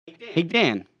Hey,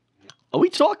 Dan, are we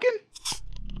talking?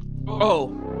 Oh,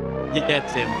 yeah,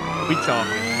 Tim. We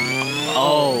talking.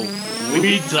 Oh,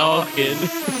 We talking.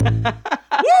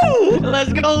 woo!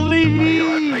 Let's go,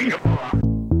 Lee!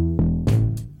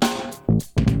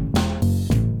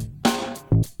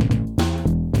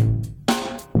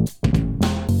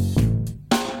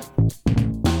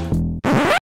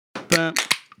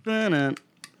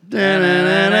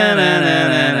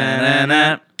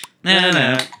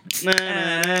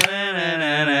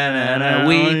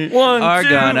 We One, are two,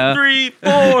 gonna. 3,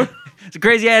 4. It's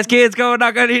crazy ass kids go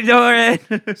knock on your door.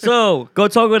 So, go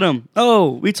talk with him.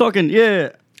 Oh, we talking? Yeah.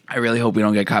 I really hope we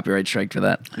don't get copyright strike for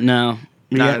that. No,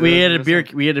 Nah, we it added was beer.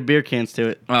 We added beer cans to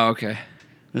it. Oh, okay. It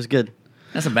was good.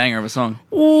 That's a banger of a song.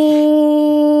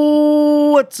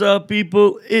 Ooh, what's up,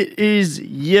 people? It is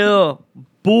your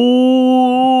boy.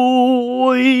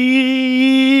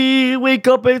 Wake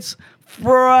up! It's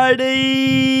Friday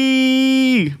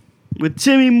with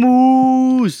Timmy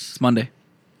Moose It's Monday.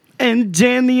 and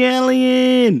Dan the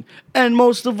Alien, and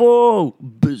most of all,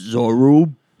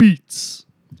 Bizarro Beats.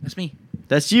 That's me.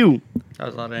 That's you. That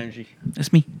was a lot of energy.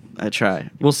 That's me. I try.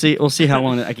 We'll see. We'll see how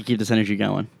long I can keep this energy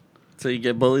going. So you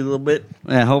get bullied a little bit?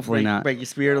 Yeah, hopefully not. Break your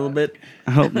spirit a little bit?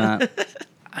 I hope not.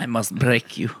 I must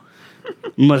break you.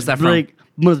 Must that from?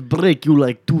 must break you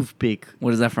like toothpick.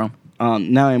 What is that from?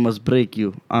 Now I must break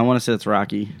you. I want to say it's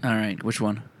Rocky. All right. Which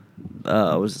one?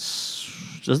 Was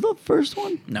the first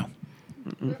one? No.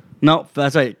 No,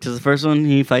 that's right. Because the first one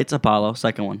he fights Apollo.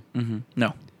 Second one,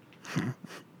 No.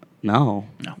 no.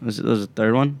 No. Was the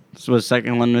third one? So was the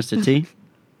second one Mr. T?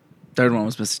 Third one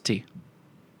was Mr. T.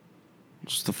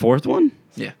 Was the fourth one?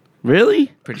 Yeah. Really?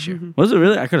 Pretty sure. Was it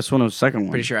really? I could have sworn it was the second one.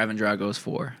 Pretty sure Evan Drago's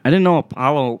 4. I didn't know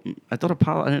Apollo. I thought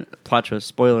Apollo. I didn't, plot twist.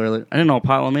 Spoiler alert. I didn't know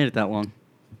Apollo made it that long.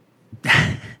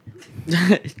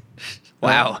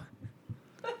 Wow.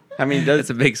 I mean, That's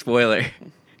a big spoiler.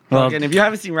 Well, fucking, if you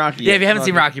haven't seen Rocky Yeah, if you haven't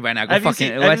seen Rocky by now, go have you fucking.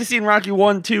 seen, have you seen Rocky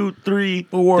 1, 2, 3,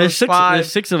 4, there's 5?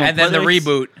 six of them. And then the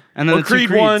reboot. And then Or the two Creed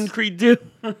Creeds. 1, Creed 2.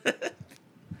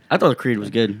 I thought Creed was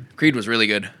good. Creed was really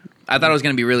good. I thought it was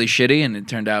going to be really shitty, and it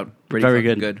turned out pretty Very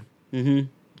fucking good. good. Mm-hmm. It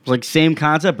was like same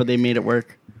concept, but they made it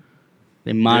work.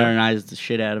 They modernized the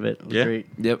shit out of it. It was Yeah. great.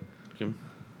 Yep.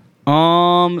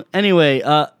 Anyway,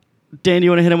 Dan, you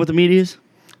want to hit him with the medias?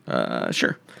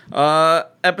 Sure.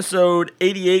 Episode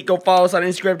 88. Go follow us on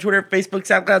Instagram, Twitter, Facebook,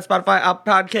 SoundCloud, Spotify,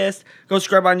 Apple Podcast. Go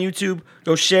subscribe on YouTube.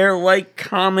 Go share, like,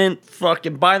 comment,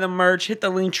 fucking buy the merch, hit the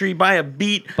link tree, buy a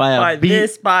beat, Buy a beat.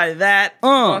 this, buy that.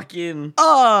 Fucking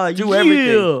Do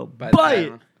everything. Buy Buy that.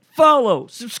 it. Follow.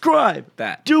 Subscribe.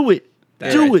 That. Do it.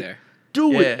 That Do right it. there.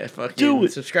 Do yeah, it. fucking Do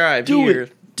it. subscribe Do here.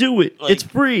 it. Do it. Like- It's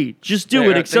free. Just do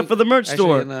There, it, I except think- for the merch actually,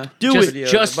 store. in the Do Just- it. video,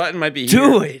 just the button might be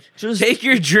Do here. it. Just Take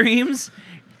your dreams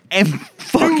and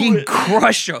fucking it.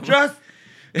 crush them. Just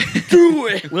do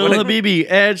it. Lil Habibi,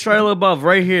 add Shiloh above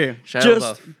right here. Shiloh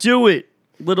Just above. do it.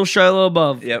 Little Shiloh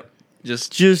above. Yep.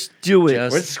 Just Just do it.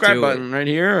 Just- Where's the subscribe do it. button? Right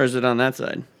here, or is it on that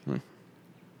side?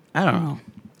 I don't know.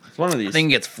 It's one of these. I think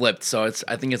it gets flipped, so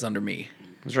I think it's under me.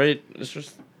 it's right. It's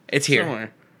just It's here.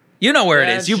 somewhere. You know where it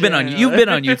That is. You've been on channel.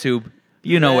 YouTube.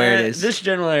 You know where it is. This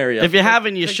general area. If you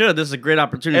haven't, you should. This is a great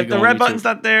opportunity. If to the go red on button's YouTube.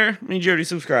 not there, means you already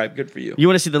subscribed. Good for you. You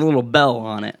want to see the little bell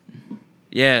on it.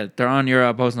 Yeah, they're on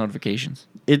your post notifications.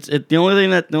 It's the only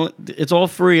thing it's all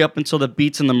free up until the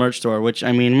beats in the merch store. Which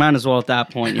I mean, might as well at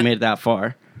that point. You made it that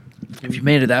far. If you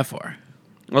made it that far,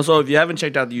 Also, if you haven't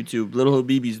checked out the YouTube, Little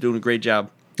Habibi's doing a great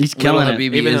job. He's Little killing it.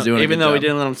 Habibi Even is though, doing a even good though he job.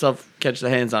 didn't let himself catch the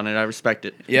hands on it, I respect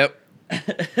it. Yep.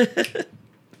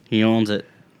 He owns it.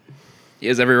 He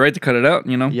has every right to cut it out,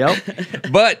 you know?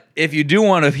 Yep. But if you do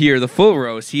want to hear the full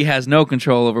roast, he has no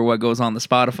control over what goes on the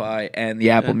Spotify and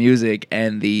the Apple Music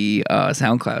and the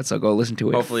SoundCloud. So go listen to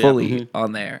it Hopefully, fully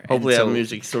on there. Hopefully, And Apple so-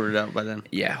 Music sorted out by then.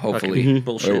 Yeah, hopefully. Fucking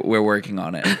bullshit. We're working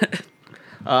on it.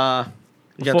 You got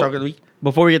Before- talk of the week?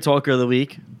 Before we get talker of the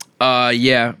week,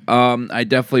 Yeah. I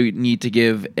definitely need to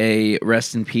give a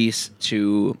rest in peace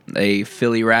to a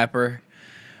Philly rapper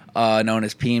known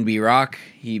as P&B Rock.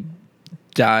 He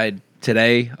died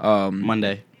today.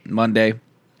 Monday.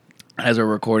 As we're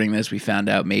recording this, we found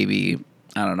out maybe,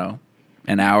 I don't know,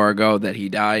 an hour ago that he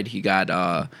died. He got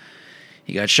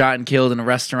shot and killed in a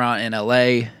restaurant in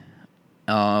LA.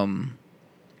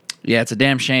 Yeah, it's a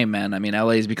damn shame, man. I mean,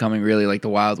 LA is becoming really like the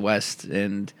Wild West,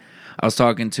 and I was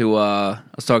talking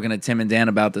to Tim and Dan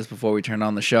about this before we turned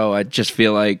on the show. I just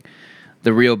feel like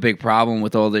the real big problem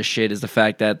with all this shit is the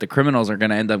fact that the criminals are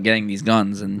going to end up getting these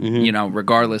guns, and you know,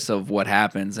 regardless of what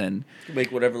happens, and You can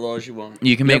make whatever laws you want.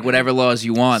 you can make whatever laws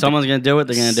you want. Someone's gonna do it.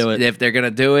 They're gonna do it. If they're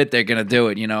gonna do it, they're gonna do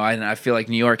it. You know, I feel like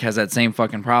New York has that same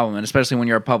fucking problem, and especially when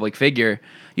you're a public figure,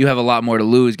 you have a lot more to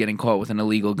lose getting caught with an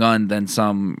illegal gun than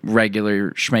some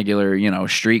regular schmegular, you know,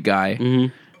 street guy.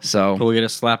 Mm-hmm. So We'll get a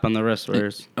slap on the wrist.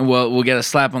 Whereas well, we'll get a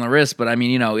slap on the wrist, but I mean,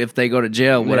 you know, if they go to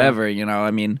jail, whatever, you know, I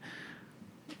mean,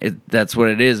 that's what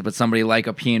it is. But somebody like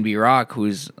a P&B Rock,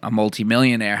 who's a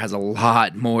multimillionaire, has a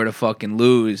lot more to fucking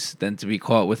lose than to be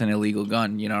caught with an illegal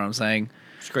gun. You know what I'm saying?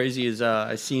 What's crazy is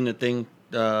I seen a thing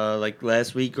like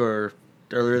last week or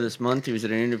earlier this month. He was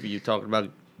in an interview talking about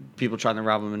people trying to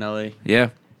rob him in L.A. Yeah.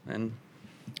 And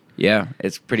Yeah,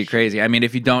 it's pretty crazy. I mean,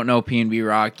 if you don't know P&B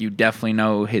Rock, you definitely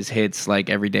know his hits like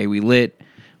Every Day We Lit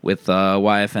with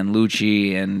YFN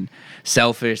Lucci and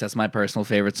Selfish. That's my personal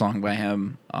favorite song by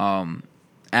him.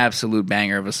 Absolute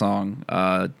banger of a song.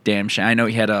 Damn shame. I know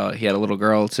he had a little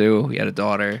girl too. He had a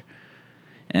daughter.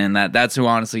 And that's who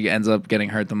honestly ends up getting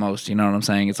hurt the most. You know what I'm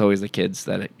saying? It's always the kids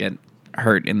that get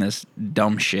hurt in this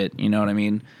dumb shit. You know what I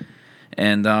mean?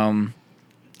 And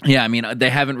yeah, I mean, they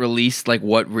haven't released like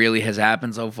what really has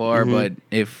happened so far, but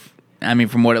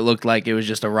from what it looked like, it was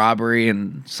just a robbery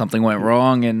and something went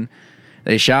wrong and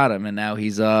they shot him, and now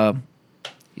he's no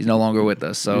longer with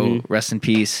us. So rest in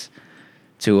peace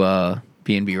to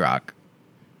P&B Rock.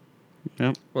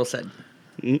 Yep. well said.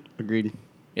 Agreed.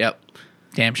 Yep.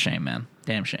 Damn shame, man.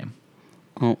 Damn shame.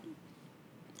 Oh,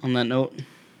 on that note.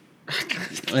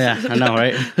 Yeah, I know,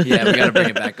 right? Yeah, we got to bring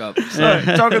it back up. All right,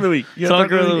 talk of the week. You got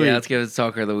Talker of the week. Yeah, let's give it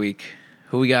Talker of the Week.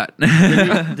 Who we got?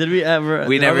 Did we ever?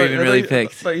 We never even really I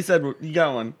picked. thought you said you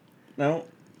got one. No?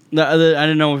 No, I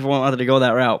didn't know if we wanted to go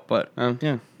that route, but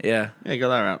Yeah. Yeah. Yeah, go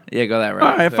that route. Yeah, go that route.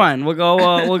 all right, fine. We'll go.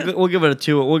 We'll give it a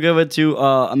 2. We'll give it to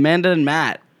Amanda and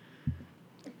Matt.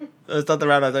 That's not the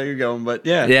route I thought you were going, but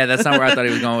yeah. Yeah, that's not where I thought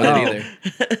he was going with Oh. it either.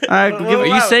 All right, we'll give Are it.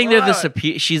 you Wow, saying they're wow.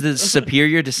 she's the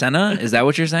superior to Senna? Is that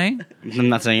what you're saying? I'm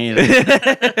not saying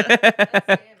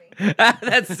anything.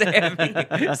 That's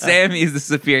Sammy. Sammy is the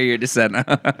superior to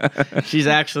Senna. She's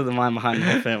actually the mind behind the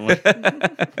whole family.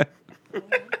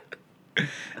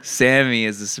 Sammy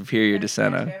is the superior to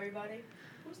Senna. Everybody,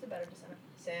 who's the better descendant?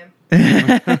 Sam.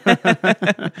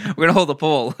 We're gonna hold a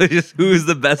poll. Just who's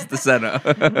the best to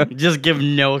Senna? Just give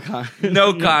no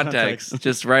No context.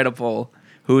 Just write a poll.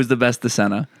 Who's the best to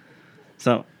Senna?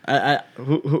 So I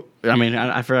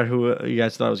forgot who you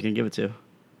guys thought I was gonna give it to.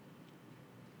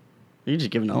 You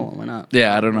just give no one. Why not?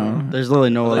 Yeah, I don't know. There's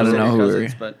literally no I other. don't know who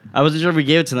Cousins, we're- but I wasn't sure if we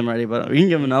gave it to them already, but we can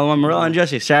give another one. Marilla and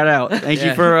Jesse, shout out. Thank you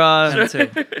Yeah. for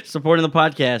Them too. supporting the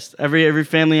podcast. Every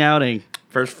family outing.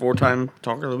 first 4-time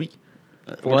talker of the week.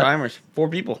 What? 4-timers. 4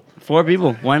 people. 4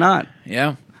 people. Why not?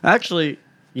 Yeah. Actually,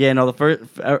 yeah. No,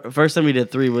 the first time we did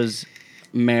 3 was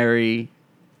Mary,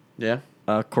 Yeah.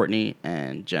 Courtney,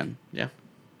 and Jen. Yeah.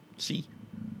 C.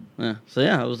 Yeah. So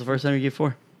yeah, it was the first time we gave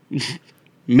 4.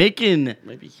 Making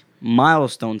Maybe.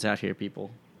 milestones out here, people.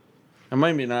 It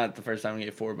might be not the first time we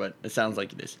get 4, but it sounds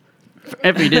like it is.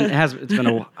 If we didn't, it's been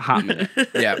a hot minute.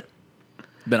 Yeah.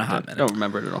 Been a hot I minute. don't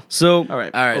remember it at all. So All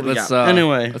right. All right, what we let's got?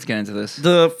 Anyway. let's get into this.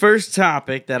 the first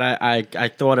topic that I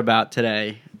thought about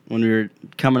today when we were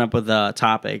coming up with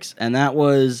topics, and that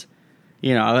was,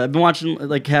 you know, I've been watching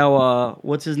like how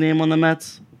what's his name on the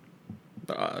Mets?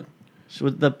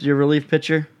 With your relief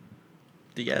pitcher?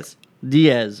 Diaz.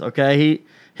 Diaz, okay?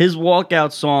 His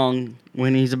walkout song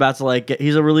when he's about to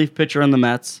he's a relief pitcher on the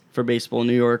Mets for baseball in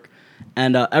New York,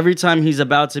 and every time he's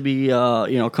about to be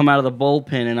come out of the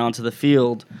bullpen and onto the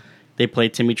field, they play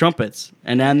Timmy trumpets,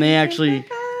 and then they actually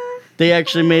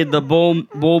made the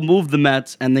bull move the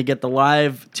Mets, and they get the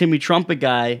live Timmy trumpet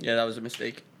guy. Yeah, that was a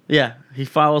mistake. Yeah, he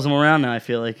follows him around now. I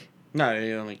feel like No,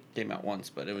 it only came out once,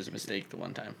 but it was a mistake the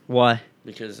one time why?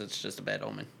 because it's just a bad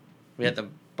omen. We had the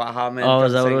Baja Man. Oh, from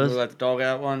is that what St. it was? Blew out the dog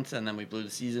out once, and then we blew the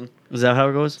season. Is that how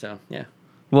it goes? So yeah,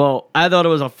 Well, I thought it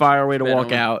was a fire way to Bad walk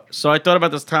omen. out. So I thought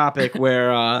about this topic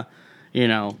where,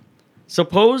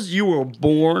 suppose you were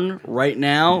born right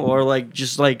now or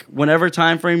just whenever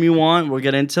time frame you want, we'll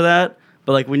get into that.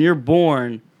 But when you're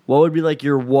born, what would be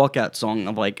your walkout song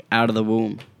of out of the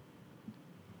womb?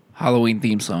 Halloween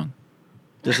theme song.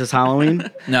 This is Halloween?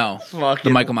 No, Fucking- the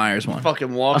Michael Myers one.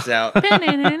 fucking walks out.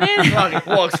 Fucking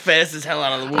walks fast as hell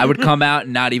out of the womb. I would come out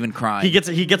not even crying. He gets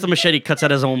a machete, cuts out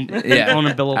his own own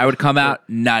umbilical. I would come out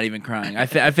not even crying. I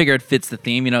figure it fits the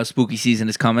theme. You know, spooky season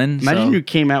is coming. Imagine so you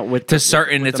came out with to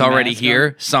certain with it's the already mask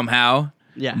here somehow.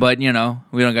 Yeah. But we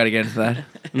don't got to get into that.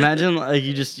 Imagine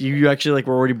you actually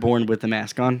were already born with the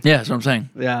mask on. Yeah, that's what I'm saying.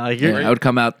 Yeah, Yeah, I would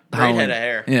come out Great Halloween. head of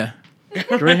hair. Yeah.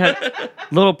 Great head,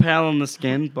 little pale on the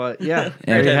skin, but yeah,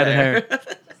 great head of hair. Just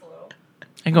a little.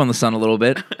 I go in the sun a little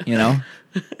bit, you know.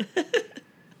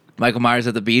 Michael Myers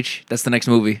at the beach. That's the next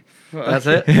movie. That's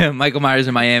it. Michael Myers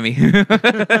in Miami. That'd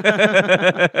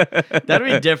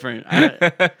be different.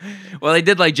 Well, they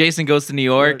did like Jason Goes to New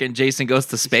York and Jason Goes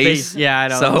to Space. Yeah, I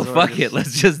know. So That's what fuck it it. is.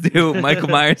 Let's just do Michael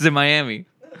Myers in Miami.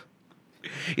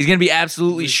 He's gonna be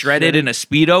absolutely shredded in a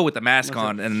Speedo with a mask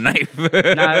on and a knife.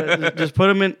 Nah, just put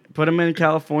him in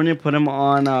California. Put him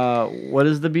on what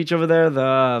is the beach over there?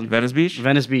 The Venice Beach?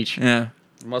 Venice Beach. Yeah.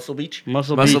 Muscle Beach.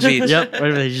 Muscle Muscle Beach. Beach. Yep.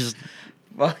 Where they just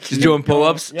Fuck. Just doing pull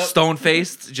ups, Yep. stone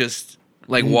faced, just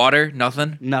like water,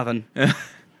 nothing. nothing. I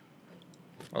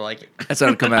like it. That's what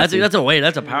it'd come out to.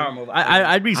 That's a power move.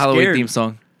 I'd be Halloween scared theme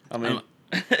song. I mean,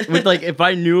 with like if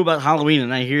I knew about Halloween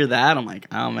and I hear that, I'm like,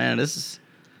 oh man, this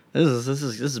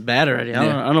is bad already. I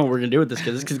don't know what we're gonna do with this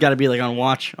kid. This kid's got to be like on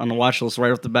the watch list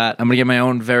right off the bat. I'm gonna get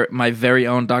my very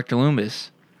own Dr.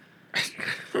 Loomis.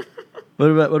 What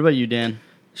about you, Dan?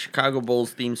 Chicago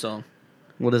Bulls theme song.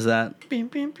 What is that?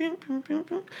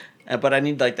 But I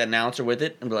need like the announcer with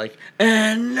it and be like,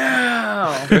 and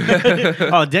now.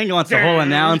 Oh, Dan wants the whole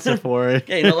announcer for it.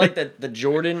 Yeah, you know, like the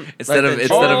Jordan. Instead like of the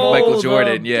Michael Jordan-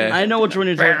 Jordan, yeah. I know which one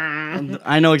you're talking.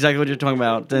 I know exactly what you're talking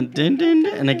about. Dun, dun, dun,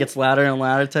 dun, and it gets louder and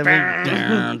louder type of.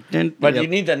 Dun, dun, But yep. you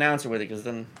need the announcer with it because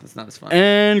then it's not as fun.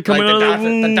 And coming like out of the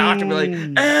womb. the doctor be like,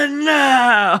 and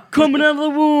now. Coming out of the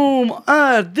womb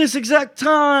at this exact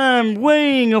time,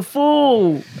 weighing a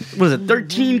full, what is it,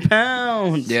 13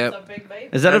 pounds? Yep. That's a big baby.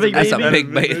 Is that a big That's baby? a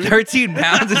big baby. 13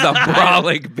 pounds is a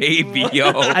brolic baby,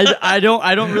 yo. I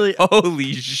don't really.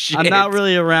 Holy shit. I'm not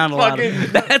really around a lot.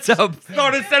 Fucking That's a.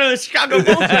 start instead of the Chicago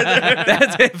Bulls.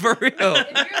 That's it for real. If you're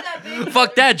that big,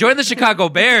 Fuck that. Join the Chicago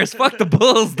Bears. Fuck the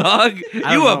Bulls, dog. You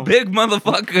don't a know. big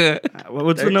motherfucker.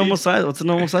 What's the normal size? What's the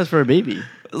normal size for a baby?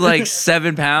 Like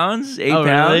 7 pounds, 8 Oh, really?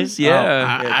 pounds.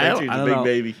 Yeah. I don't big know.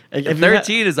 baby. If you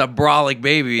 13 is a brolic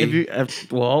baby.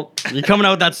 well, you're coming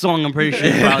out with that song. I'm pretty sure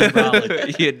you're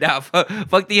probably. Yeah, nah,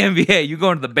 fuck the NBA. You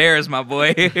going to the Bears, my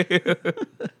boy.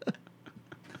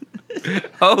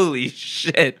 Holy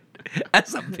shit.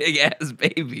 That's a big ass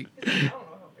baby. I don't know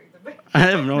how big the baby. I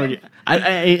have no idea.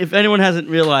 If anyone hasn't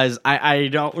realized, I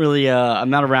don't really. I'm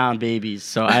not around babies,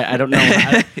 so I don't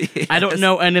know. I don't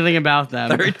know anything about them.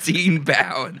 13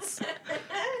 pounds.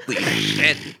 Holy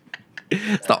shit.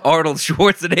 It's the Arnold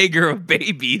Schwarzenegger of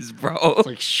babies, bro. It's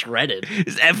like shredded.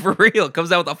 Is that for real?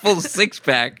 Comes out with a full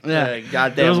 6-pack. Yeah,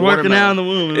 goddamn. it was working out in the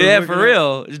womb. It was Yeah, working for out.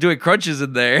 real. Just doing crunches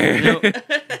in there.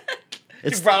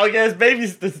 It's probably ass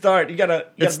babies to start. You got a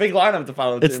big lineup to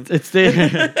follow. Tim. It's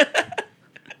the.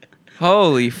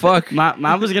 Holy fuck.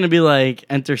 Mine was gonna be like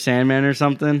Enter Sandman or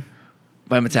something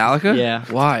By Metallica? Yeah.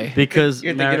 Why? because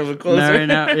You're thinking of a closer.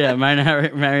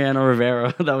 Mariano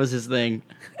Rivera. That was his thing.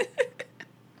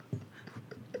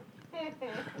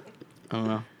 I don't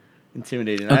know.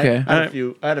 Intimidating. Okay. I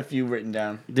had a few written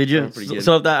down. Did They you? were pretty So, good.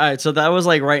 so if that all right. So that was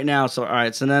like right now. So all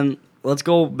right. So then let's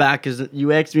go back because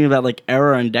you asked me about like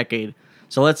era and decade.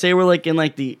 So let's say we're like in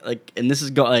like the like, and this is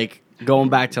going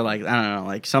back to like I don't know,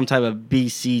 like some type of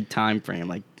BC time frame,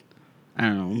 like I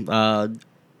don't know,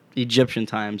 Egyptian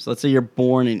times. Let's say you're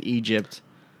born in Egypt.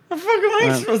 What the fuck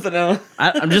am I supposed to know?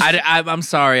 I'm just. I'm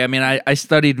sorry. I mean, I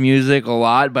studied music a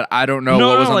lot, but I don't know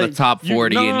what was on the top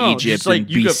 40 in Egypt just, like,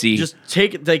 and you could BC. just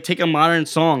take a modern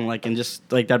song and just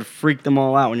like that'd freak them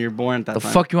all out when you're born at that The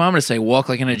time. fuck you want me to say? Walk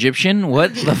like an Egyptian?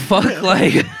 What the fuck?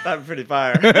 Like, That's pretty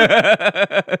fire.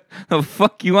 the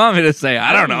fuck you want me to say?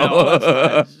 I don't know.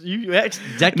 No, you asked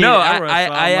decade. No, era, so I I'm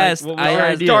like, asked- what was I your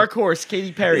asked idea? Dark Horse,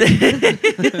 Katy Perry.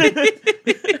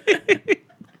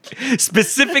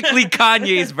 Specifically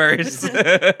Kanye's verse.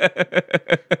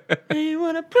 You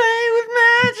wanna play with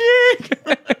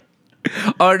magic?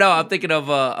 Oh no, I'm thinking of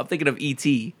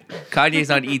E.T. Kanye's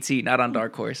on E.T., not on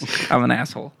Dark Horse. I'm an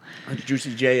asshole.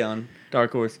 Juicy J on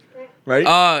Dark Horse, right?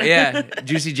 Oh yeah,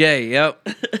 Juicy J. Yep.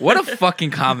 What a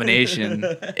fucking combination.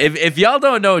 If y'all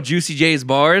don't know Juicy J's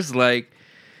bars, like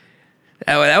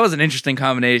that was an interesting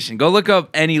combination. Go look up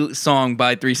any song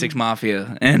by 3 6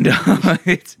 Mafia, and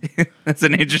that's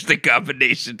an interesting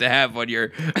combination to have on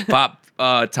your pop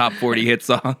top 40 hit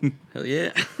song. Hell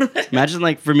yeah. Imagine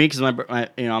like for me because my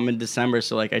I'm in December,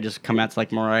 so like I just come out to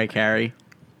like Mariah Carey.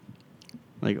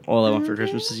 Like all I want for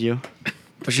Christmas is you.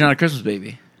 But you're not a Christmas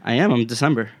baby. I am. I'm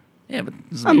December. Yeah, but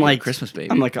this is I'm a like Christmas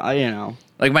baby. I'm like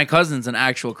Like my cousin's an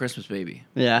actual Christmas baby,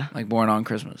 yeah. like born on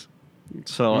Christmas.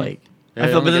 So like Yeah, I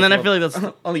feel, only but then gets I feel like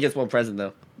that's only gets one present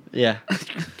though. yeah.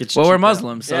 Gets Well, we're cheaped out.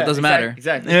 Muslims, so Yeah, it doesn't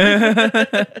exact- matter.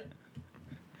 Exactly.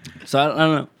 So I don't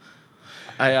know.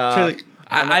 I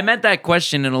I meant that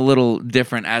question in a little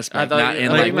different aspect, not in you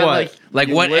meant, you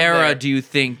what lived era there. do you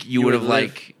think you would have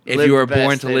like if lived you were best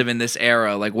born to in- live in this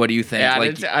era? Like, what do you think? Yeah,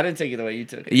 like, I didn't take it the way you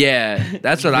took it. yeah,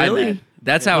 that's what I Really? meant.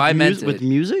 That's how I meant With it.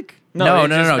 music? No, it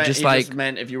no, no, meant- just it like-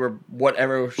 meant if you were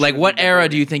whatever. Like, shit what you were era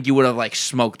born do you in. think you would have like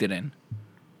smoked it in?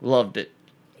 Loved it?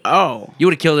 Oh, You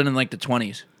would have killed it in like the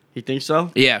 20s. you think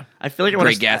so? Yeah. I feel like I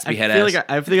Great would've- Gatsby I head feel ass. like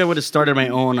I think I would have started my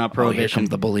own Oh, here prohibition. comes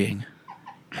the bullying.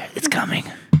 It's coming.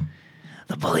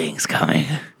 The bullying's coming.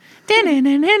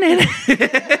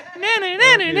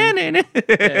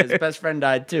 Yeah, his best friend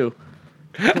died too.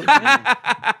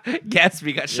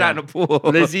 Gatsby got shot in a pool.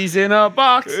 Lizzie's in a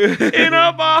box. In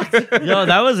a box. Yo,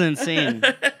 that was insane.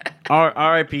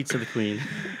 R.I.P. to the Queen.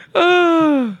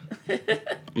 Oh.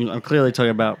 I'm clearly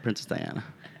talking about Princess Diana.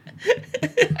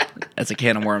 That's a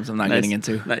can of worms I'm not getting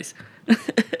into. Nice.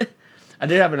 I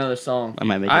did have another song. I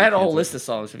might make I it had a whole cancel. list of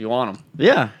songs if you want them.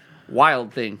 Yeah,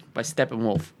 Wild Thing by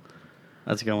Steppenwolf.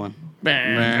 that's a good one.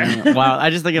 Wow, I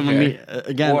just think of me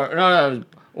again.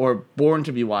 Or Born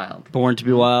to Be Wild. Born to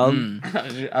be Wild.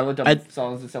 I looked up I-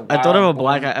 songs that said I thought of a Wild,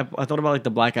 black. I thought about like the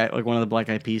Black Eye, like one of the Black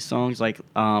Eyed Peas songs, like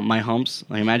My Humps.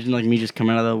 Like imagine like me just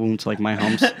coming out of the womb to like My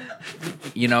Humps.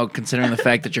 You know, considering the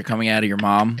fact that you're coming out of your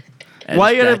mom.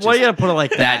 Why you that gotta just- put it like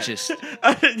That that?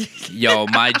 just, yo,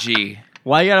 my G.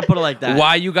 Why you gotta put it like that?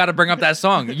 Why you got to bring up that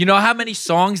song? You know how many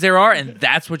songs there are, and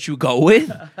that's what you go with?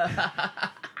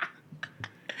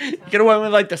 Get away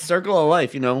with like the Circle of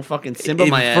Life, you know, fucking Simba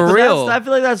my ass. For But real. I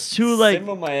feel like that's too like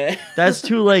Simba my ass. that's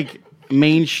too like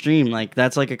mainstream. Like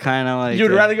that's like a kind of like.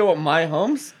 You'd rather go with My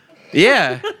Homes?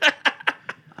 Yeah.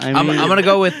 I I'm mean, going to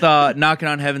go with Knocking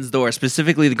on Heaven's Door,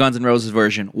 specifically the Guns N' Roses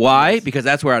version. Why? Because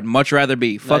that's where I'd much rather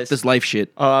be. Fuck Nice. this life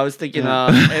shit. Oh, I was thinking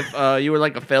if you were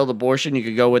like a failed abortion, you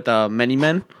could go with Many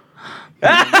Men.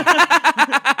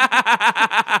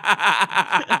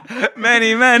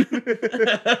 Many men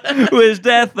wish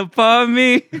death upon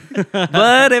me,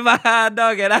 but if I hot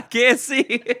dog it, I can't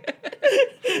see.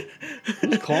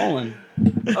 who's calling?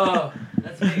 Oh,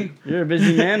 that's me. You're a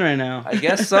busy man right now. I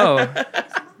guess so.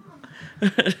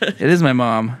 It is my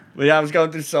mom. But yeah, I was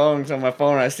going through songs on my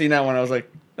phone. And I seen that one. I was like,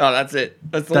 oh, that's it.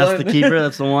 That's the That's one. the keeper.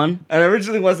 That's the one. And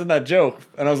originally wasn't that joke.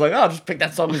 And I was like, oh, I'll just pick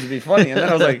that song because it'd be funny. And then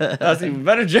I was like, that's an even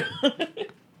better joke.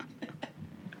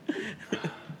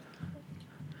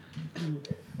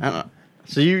 I don't know.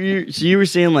 So you were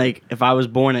saying like if I was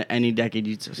born at any decade,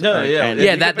 you'd just No, yeah. and- If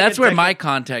Yeah, you could pick that's a where decade- my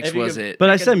context if you was could- it. But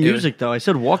I said It was- music though. I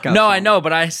said walkout. No, song. I know,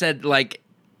 but I said like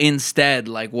instead,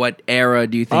 like what era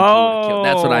do you think you would have killed?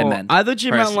 That's what I meant. I thought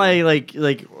you personally. meant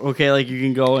like okay, like you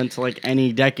can go into like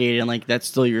any decade and like that's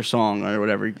still your song or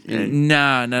whatever.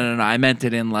 No. I meant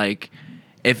it in like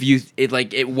if you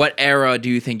what era do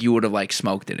you think you would have like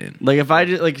smoked it in? Like if I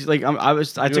did like I You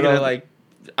took know, it like,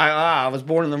 I was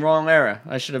born in the wrong era.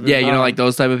 I should have been. Yeah, you know, like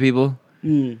those type of people,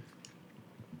 I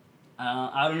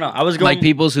don't know. I was going like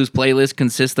peoples whose playlists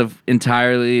consist of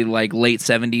entirely like late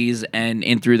 '70s and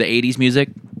in through the '80s music.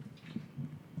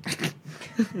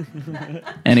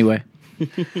 Anyway,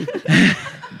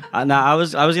 No, I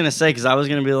was gonna say because I was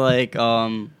gonna be like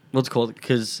what's it called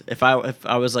because if I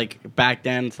was like back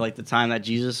then to like the time that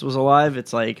Jesus was alive,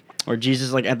 it's like or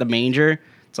Jesus like at the manger,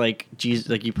 it's like Jesus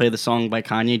like you play the song by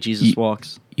Kanye, Jesus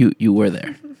Walks. you were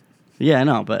there. Yeah, I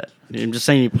know, but I'm just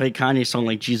saying you play Kanye's song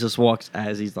like Jesus Walks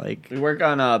as he's like We work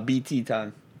on BT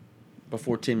time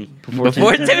before Timmy.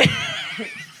 Before Timmy,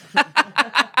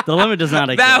 the limit does not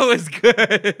exist. that was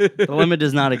good. The limit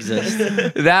does not exist.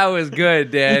 That was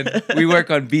good, Dan. We work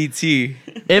on BT.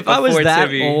 If I was Before that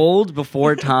Timmy. old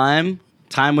before time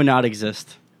would not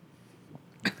exist.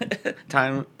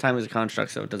 Time is a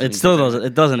construct, so it doesn't. It still doesn't.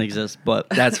 It doesn't exist. But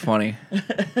That's funny.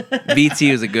 BT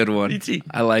is a good one. BT.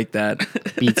 I like that.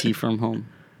 BT from home,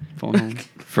 phone home.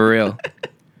 For real.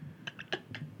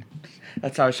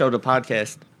 That's how I showed the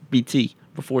podcast. BT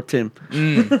before Tim.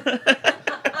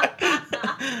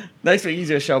 Next week he's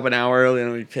gonna show up an hour early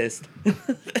and I'll be pissed. I'm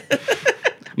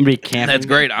gonna be camping. That's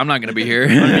great. I'm not going to be here.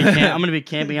 I'm gonna be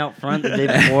camping out front the day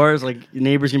before. It's like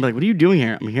neighbors gonna be like, "What are you doing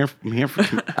here?" I'm here for.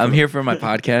 I'm here for my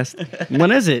podcast.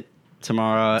 When is it?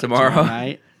 Tomorrow. Tomorrow.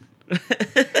 night.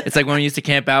 It's like when we used to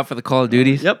camp out for the Call of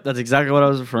Duties. Yep, that's exactly what I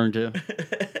was referring to.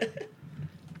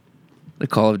 The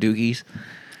Call of Doogies.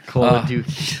 Call Oh. of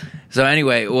Duty. So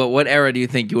anyway, what era do you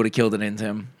think you would have killed it in,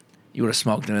 Tim? You would have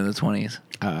smoked it in the 20s.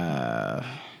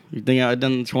 You think I would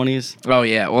done the 20s? Oh,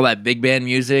 yeah. All that big band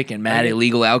music and mad I can-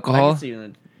 illegal I alcohol. can see you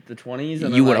in the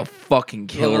 20s. You would have fucking a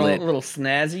killed little, it. little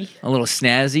snazzy. A little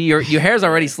snazzy. Your hair's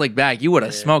already slicked back. You would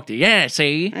have smoked it. Yeah,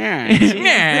 see? Yeah.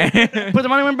 Yeah. Put the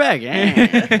money in my bag.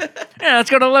 Yeah. Yeah, let's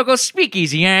go to the local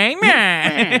speakeasy,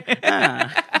 yeah.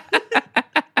 Yeah.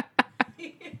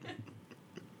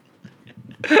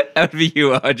 That would be you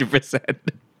 100%.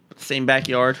 Same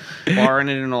backyard, bar in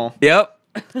it and all. Yep.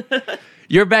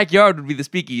 Your backyard would be the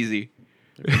speakeasy.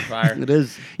 Fire. It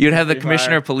is. You'd have the Pretty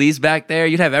commissioner fire. of police back there.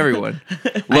 You'd have everyone.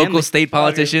 am Local the- state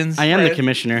politicians. I am the Friends.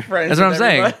 commissioner. Friends That's what with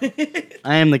I'm everybody.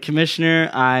 I am the commissioner.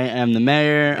 I am the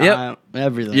mayor. Yep.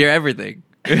 Everything. You're everything.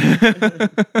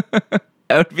 That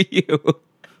would be you.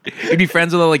 You'd be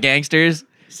friends with all the gangsters.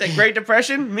 Said Great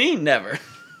Depression? Me? Never.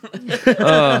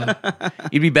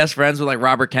 You'd be best friends with like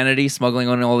Robert Kennedy, smuggling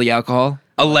on all the alcohol.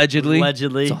 Allegedly.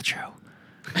 Allegedly. It's all true.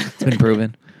 It's been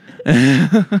proven.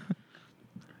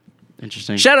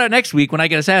 Interesting. Shout out next week when I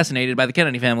get assassinated by the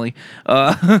Kennedy family.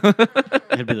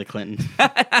 It'd be the Clinton.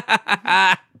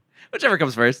 Whichever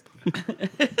comes first.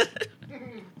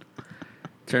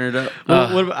 Turn it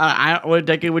up. What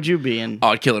decade would you be in? Oh,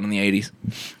 I'd kill it in the 80s.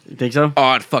 You think so? Oh,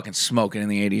 I'd fucking smoke it in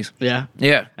the 80s. Yeah.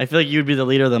 Yeah. I feel like you would be the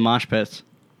leader of the mosh pits.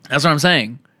 That's what I'm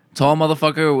saying. Tall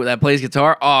motherfucker that plays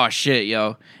guitar. Oh shit,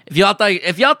 yo! If y'all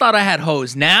thought I had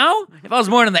hoes now, if I was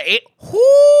born in the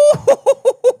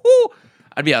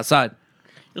I'd be outside.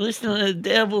 You're listening to the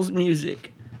devil's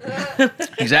music.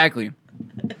 Exactly.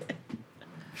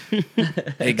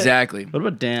 Exactly. What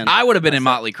about Dan? I would have been in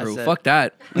Motley Crue. said- Fuck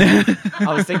that.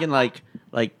 I was thinking like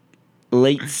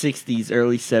late 60s,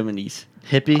 early 70s.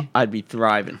 Hippie? I'd be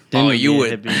thriving. Dan Oh, would you be a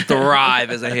would hippie.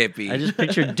 thrive as a hippie. I just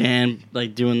pictured Dan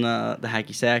like doing the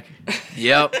hacky sack.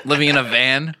 Yep, living in a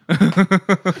van.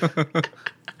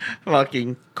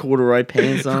 Fucking corduroy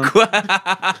pants on. There's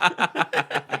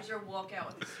your walkout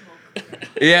with the smoke.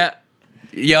 Yeah.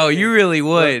 Yo, you really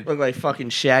would. Look like fucking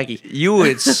Shaggy. You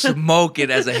would smoke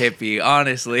it as a hippie,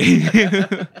 honestly.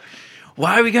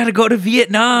 Why we gotta go to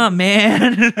Vietnam,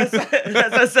 man? As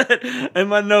I said in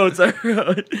my notes, I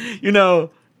wrote,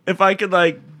 if I could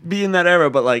like be in that era,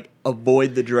 but like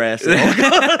avoid the dress.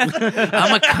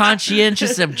 I'm a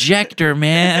conscientious objector,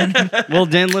 man. Well,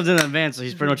 Dan lived in that van, so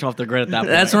he's pretty much off the grid at that point.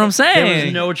 That's what I'm There saying.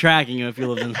 was no tracking you if you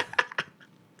lived in.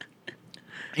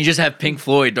 You just have Pink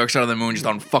Floyd, Dark Side of the Moon, just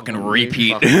on fucking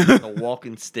repeat. Fucking a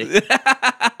walking stick.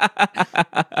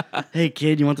 Hey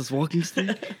kid, you want this walking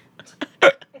stick?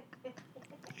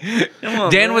 Come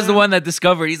on, Dan was the man. one that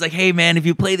discovered. He's like, "Hey, man, if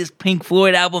you play this Pink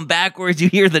Floyd album backwards, you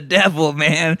hear the devil,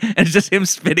 man." And it's just him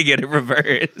spitting it in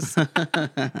reverse.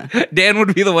 Dan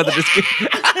would be the one that just.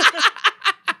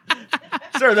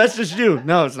 Sir, that's just you.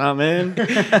 No, it's not, man.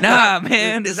 Nah,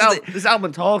 man, this is This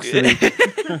album talks to me.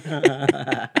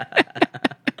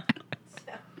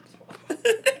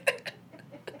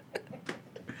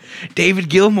 David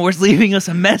Gilmour's leaving us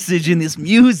a message in this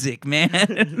music,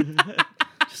 man.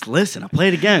 Just listen. I'll play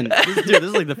it again. This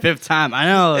is like the 5th time. I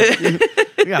know.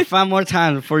 We got 5 more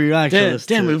times before you actually listen.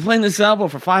 Dan, to we've it. been playing this album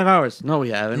for 5 hours. No, we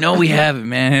haven't. No, we haven't,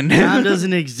 man. Time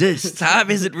doesn't exist.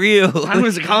 Time isn't real. Time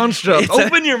is a construct. It's a-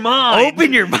 Open your mind.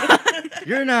 Open your mind.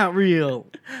 You're not real.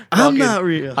 I'm not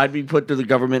real. I'd be put through the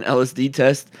government LSD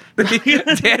test.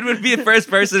 Dan would be the first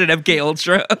person at MK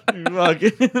Ultra.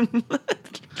 Fucking.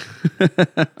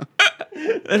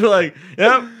 They're like,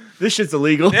 yep, this shit's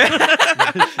illegal.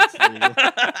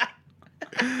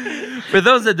 For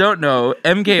those that don't know,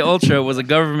 MK Ultra was a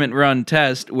government-run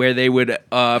test where they would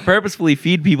purposefully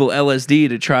feed people LSD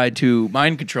to try to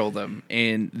mind control them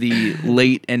in the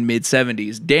late and mid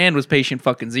 70s. Dan was patient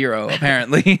fucking 0,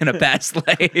 apparently, and a past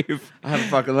slave. I haven't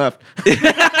fucking left.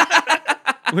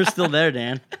 We're still there,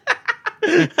 Dan.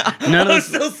 I None of was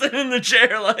this. still sitting in the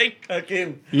chair like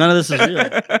fucking. None of this is real.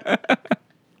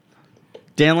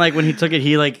 Dan, like when he took it,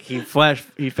 he fast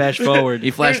forward. He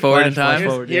flashed forward in Flash time.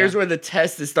 forward. Here's yeah. where the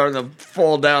test is starting to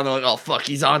fall down. They're like, oh fuck,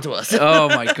 he's onto us. Oh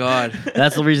my god.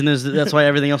 That's the reason. That's why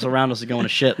everything else around us is going to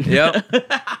shit. Yep.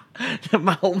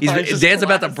 My whole mind's just Dan's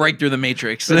about to collapsing. break through the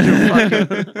matrix.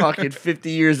 fucking 50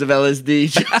 years of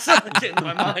LSD. Just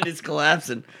my mind is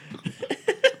collapsing.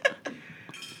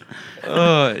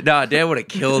 Nah, Dan would have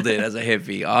killed it as a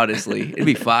hippie, honestly. It'd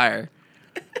be fire.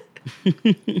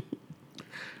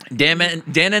 Dan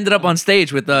ended up on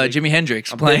stage with Jimi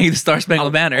Hendrix playing the Star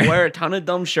Spangled Banner. I wear a ton of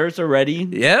dumb shirts already.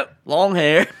 Yep. Long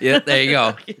hair. Yep, there you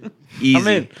go. Easy. I'm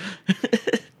in.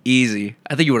 Easy.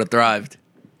 I think you would have thrived.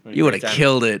 You would have Great time.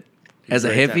 killed it. As a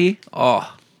Great hippie,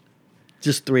 oh,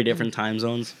 Just 3 different time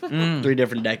zones, 3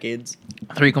 different decades.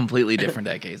 3 completely different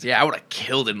decades. Yeah, I would have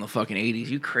killed it in the fucking 80s.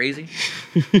 You crazy?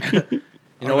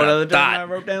 You know what other Dot. time I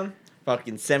wrote down?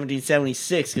 Fucking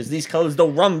 1776, because these colors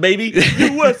don't run, baby.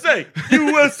 USA!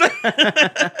 USA!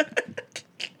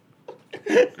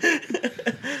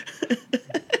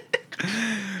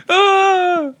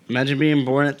 Ah. Imagine being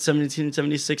born at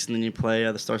 1776 and then you play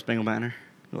the Star Spangled Banner.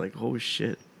 You're like, holy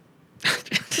shit.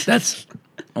 That's...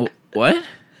 Oh, what?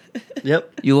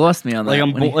 Yep. You lost me on that. Like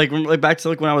I'm When you- like back to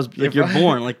like when I was like you're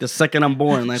born, like the second I'm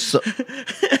born, like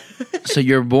so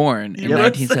you're born in Yep.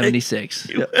 1976.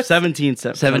 yep, 17,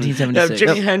 1776.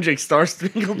 Jimi Hendrix, Star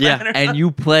Spangled Yeah. Banner. And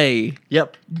you play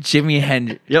Yep. Jimi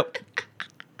Hendrix. Yep.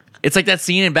 It's like that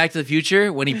scene in Back to the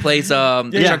Future when he plays the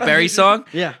Yeah. Chuck Berry song.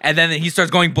 Yeah. And then he starts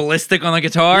going ballistic on the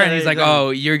guitar, Yeah, and he's like, exactly. "Oh,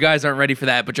 you guys aren't ready for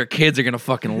that, but your kids are gonna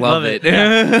fucking love, Love it."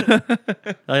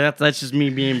 it, Like that's just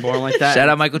me being born like that. Shout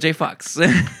out Michael J. Fox.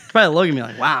 Probably looking at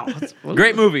me like, wow,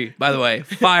 Great movie, by the way.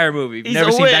 Fire movie. He's Never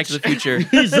a seen Back to witch. the Future.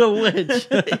 He's a witch.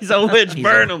 He's a witch. He's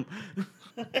Burn a- him.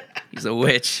 He's a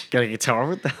witch. Got a guitar?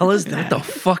 What the hell is What that? the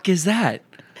fuck is that?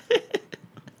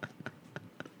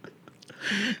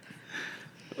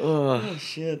 Oh,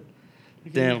 Shit.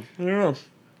 damn. I don't know.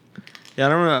 Yeah, I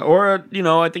don't know. Or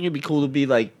I think it'd be cool to be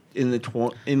like in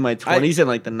my 20s and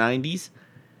like the 90s.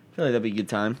 I feel like that'd be a good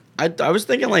time. I was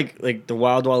thinking like the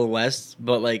Wild Wild West,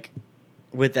 but like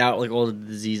without like all the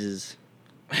diseases.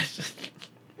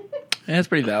 Yeah, that's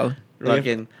pretty valid.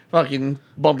 Fucking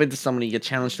bump into somebody, get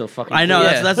challenged to a fucking. I know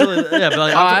Yeah. that's what, yeah, but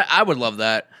like, Oh, I would love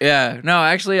that. Yeah. No,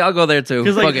 actually, I'll go there too.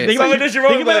 'Cause, like, Fuck it. think about- Someone does your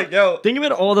own, think about- like, yo, think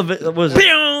about all the what was it?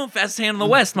 Pew! Fast hand in the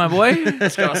West, my boy.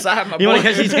 let's go outside, my You want boy.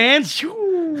 to catch these hands?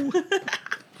 Shoo.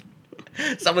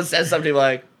 Someone says something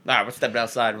like, "All right, we're stepping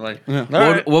outside." I'm like, Yeah. "All What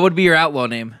right." would, what would be your outlaw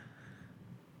name?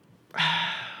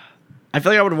 I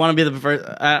feel like I would want to be the first.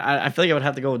 I feel like I would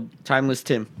have to go with Timeless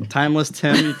Tim. Timeless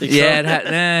Tim. You think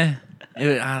Yeah,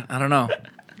 so? I don't know.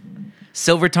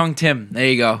 Silver Tongue Tim. There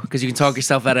you go. Because you can talk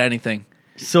yourself out of anything.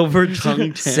 Silver tongue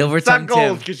Tim. Silver It's Tongue not gold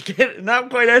Tim. because you get not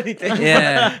quite anything.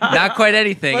 Yeah, not quite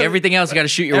anything. Everything else, you got to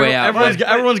shoot your way out.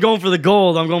 Everyone's going for the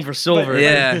gold. I'm going for silver.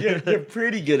 Yeah. You're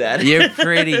pretty good at it. You're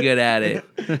pretty good at it.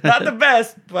 Not the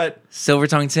best, but Silver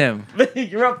Tongue Tim.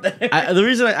 you're up there. The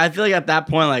reason I feel like at that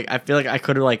point, like I feel like I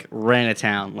could have like ran a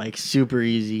town like super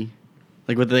easy,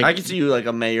 like with the I can see you like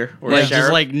a mayor or like a sheriff.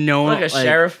 just like no like a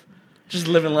sheriff, just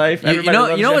living life. You Everybody know,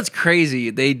 loves you know what's crazy?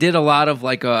 They did a lot of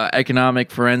like economic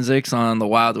forensics on the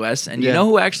Wild West, and you Yeah. know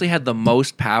who actually had the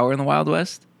most power in the Wild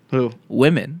West? who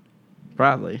Women.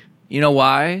 probably. You know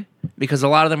why? Because a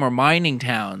lot of them were mining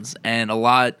towns, and a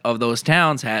lot of those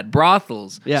towns had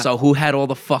brothels. Yeah. So who had all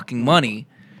the fucking money?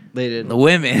 They did. The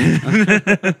women.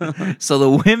 So the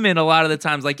women, a lot of the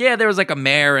times, like, yeah, there was like a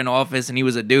mayor in office and he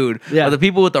was a dude. Yeah. But the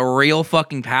people with the real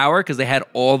fucking power, because they had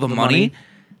all the money,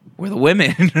 were the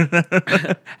women.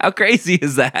 How crazy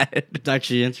is that? It's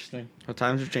actually interesting. How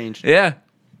times have changed. Yeah.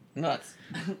 Nuts.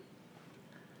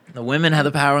 The women had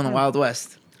the power in the Wild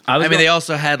West. I mean, they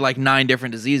also had like 9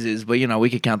 different diseases, but we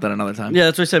could count that another time. Yeah,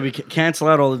 that's what I said. We cancel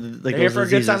out all the like Here those for a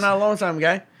good diseases. time, not a long time,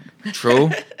 guy. True.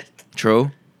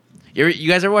 True. You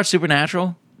guys ever watch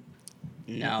Supernatural?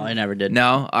 No, I never did.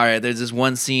 No. All right. There's this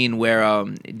one scene where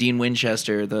Dean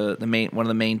Winchester, the one of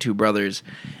the main 2 brothers,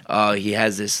 he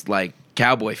has this like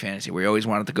cowboy fantasy where he always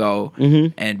wanted to go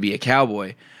and be a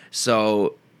cowboy.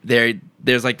 So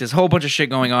there's like this whole bunch of shit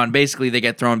going on. Basically, they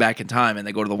get thrown back in time and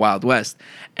they go to the Wild West.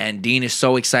 And Dean is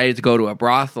so excited to go to a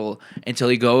brothel until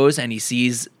he goes and he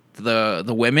sees the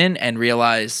women and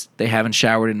realize they haven't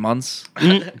showered in months.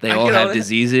 They all can have only-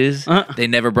 diseases. They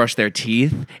never brush their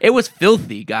teeth. It was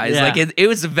filthy, guys. Yeah. Like it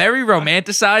was very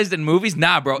romanticized in movies.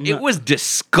 Nah, bro, it was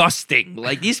disgusting.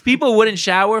 Like these people wouldn't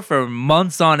shower for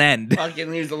months on end.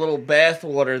 Fucking use a little bath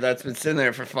water that's been sitting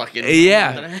there for fucking.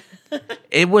 Yeah.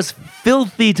 It was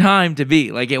filthy time to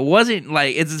be. Like it wasn't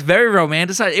like it's very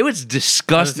romanticized. It was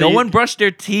disgusting. No one brushed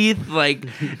their teeth. Like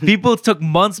people took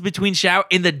months between shower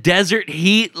in the desert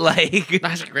heat. Like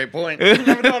That's a great point. Never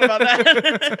thought about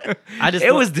that.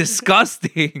 it was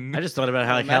disgusting. I just thought about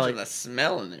how Imagine the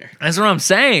smell in there. That's what I'm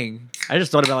saying. I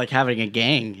just thought about like having a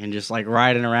gang and just like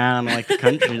riding around like the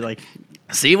country like.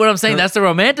 See what I'm saying? That's the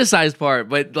romanticized part.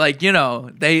 But like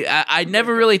I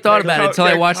never really thought about it until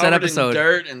I watched that Covered in episode.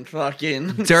 Dirt and fucking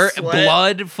Dirt, sweat.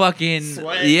 blood, fucking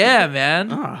Sweat. yeah,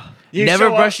 man. You Never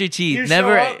show brush up- your teeth. you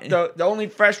Never. show up, the only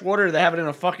fresh water they have it in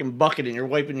a fucking bucket and you're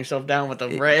wiping yourself down with a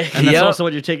rag. And that's Yep. also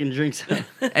what you're taking drinks.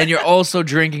 And you're also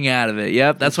drinking out of it.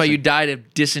 Yep, that's why you died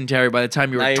of dysentery by the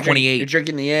time you Now were you're 28. You're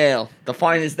drinking the ale, the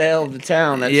finest ale of the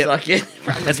town. That's Yep. fucking.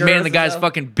 That's made in the guy's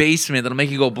fucking basement that'll make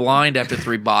you go blind after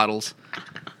 3 bottles.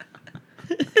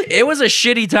 It was a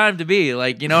shitty time to be.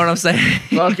 Like, you know what I'm saying?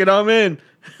 Fucking, I'm in.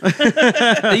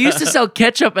 They used to sell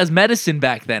ketchup as medicine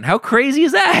back then. How crazy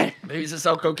is that? They used to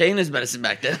sell cocaine as medicine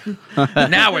back then.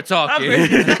 Now we're talking.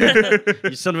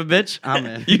 You son of a bitch. I'm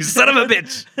in. You son of a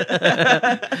bitch.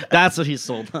 That's what he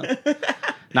sold.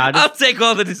 Nah, I'll take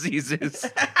all the diseases.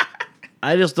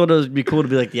 I just thought it would be cool to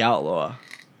be like the outlaw.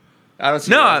 I don't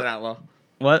see No, that as an outlaw.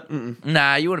 What?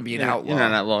 Nah, you wouldn't be an outlaw. You're not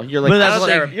an outlaw. You're like But the that's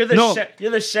sheriff. like- You're the no.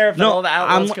 you're the sheriff. And No, all the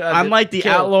outlaws. I'm like the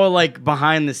killed. outlaw, like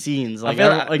behind the scenes. Like,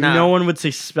 feel I like- like nah. no one would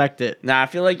suspect it. Nah, I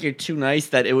feel like you're too nice.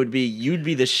 That it would be you'd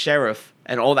be the sheriff,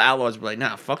 and all the outlaws would be like,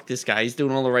 nah, fuck this guy. He's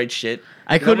doing all the right shit.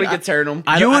 I couldn't- Nobody gets hurt him.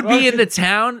 I You don't- would I be don't- in the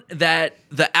town that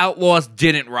the outlaws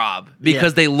didn't rob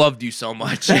because they loved you so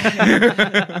much.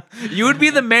 You would be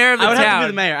the mayor of the I would town. have to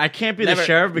be the mayor. I can't be Never- the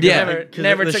sheriff because yeah.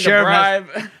 never the took a sheriff has-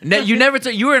 bribe. You never.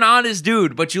 You were an honest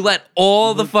dude, but you let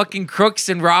all the fucking crooks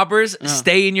and robbers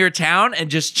stay in your town and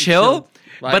just chill.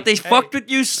 Like, but they hey. fucked with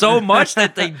you so much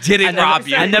that they didn't rob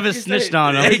you. I never You snitched say-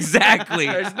 on him. Exactly.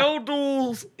 There's no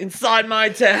duels inside my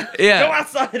town. Yeah. Go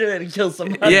outside of it and kill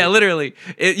somebody. Yeah, literally.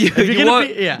 You, you're you gonna walk-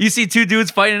 be- yeah. you see two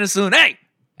dudes fighting in a saloon. Hey,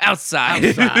 outside.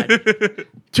 Outside.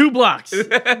 2 blocks.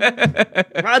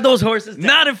 Ride those horses. down.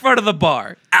 Not in front of the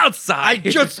bar. Outside.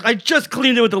 I just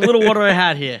cleaned it with the little water I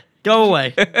had here. Go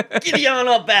away. Get on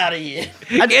up out of here.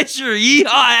 Get your yeehaw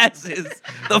asses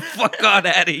the fuck on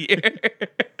out of here.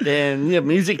 Then yeah,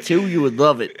 music too. You would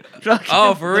love it.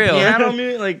 Oh, for real. Piano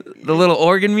music, like The little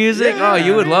organ music. Oh,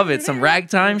 you would love it. Some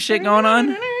ragtime shit going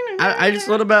on. I just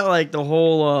thought about like the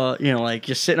whole, like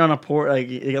just sitting on a port, like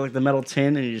you got like the metal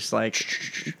tin, and you're just like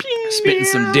Spitting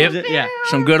some dip. Yeah,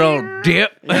 Some good old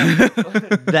dip.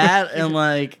 that and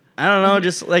like I don't know,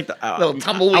 just like the Little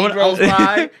tumbleweed I wanna- rolls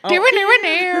by. I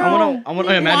want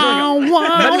to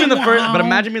imagine being the first, but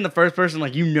imagine being the first person,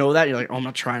 like you know that you're like, oh, I'm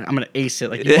not trying, I'm gonna ace it.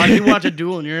 Like you watch a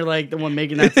duel and you're like the one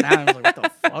making that sound. It's like,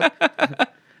 what the fuck?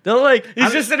 They're like,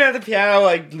 He's just sitting at the piano,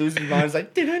 like losing his mind. He's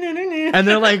like, and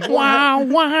they're like,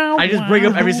 wow. I just bring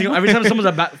up every time someone's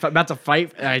about to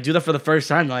fight, and I do that for the first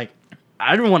time. Like,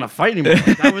 I didn't want to fight anymore.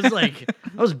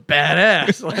 That was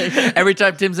badass. Like, Every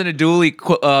time Tim's in a duel, he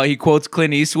quotes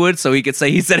Clint Eastwood so he could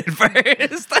say he said it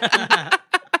first.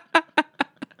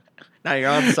 now you're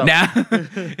on something. Now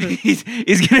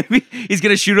he's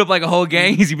gonna shoot up like a whole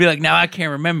gang. He's gonna be like, now I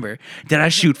can't remember. Did I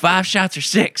shoot 5 shots or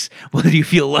 6? Well, do you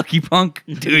feel lucky, punk?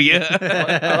 Do you?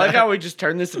 I like how we just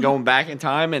turned this to going back in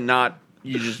time and not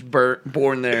you just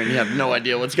born there and you have no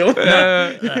idea what's going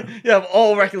on. You have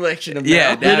all recollection of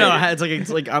Yeah, that. you know, it's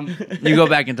like I'm. You go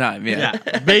back in time, yeah.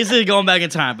 Yeah, basically going back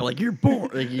in time, but like you're born.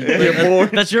 Like, you're born.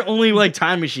 That's your only like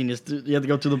time machine. You have to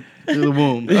go through the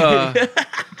womb.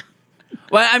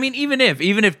 Well, I mean, even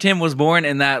if Tim was born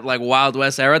in that like Wild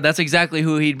West era, that's exactly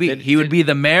who he'd be. He would be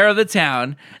the mayor of the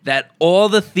town that all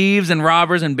the thieves and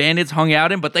robbers and bandits hung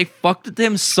out in, but they fucked with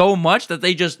him so much that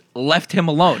they just left him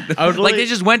alone. I would Like really- they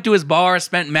just went to his bar,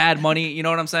 spent mad money. You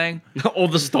know what I'm saying? All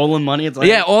the stolen money. It's like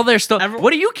Yeah, all their stuff. Everyone-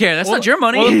 What do you care? That's not your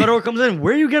money. Well, the federal comes in.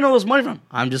 Where are you getting all this money from?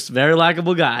 I'm just a very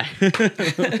likable guy.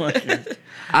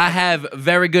 I have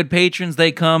very good patrons.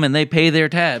 They come and they pay their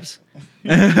tabs.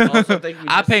 Also think we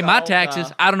I just pay my solved,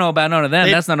 taxes. I don't know about none of them.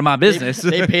 they- That's none of my business.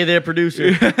 They pay their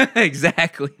producer.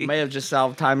 Exactly. may have just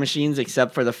solved time machines,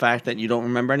 except for the fact that you don't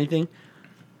remember anything.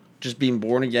 Just being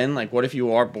born again. Like, what if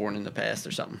you are born in the past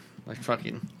or something? Like,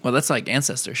 fucking. Well, that's like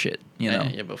ancestor shit. You know.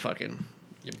 Yeah, but fucking.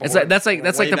 You're It's born like- that's like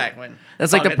way the- back when.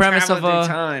 that's like the Fucking premise of, traveling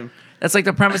through time. That's like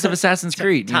the premise of Assassin's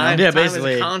Creed. You know? Time, Yeah, time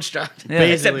basically. is a construct. Yeah. Except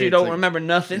Basically, you it's don't like- remember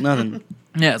nothing. Nothing.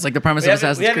 Yeah, it's like the premise We of haven't,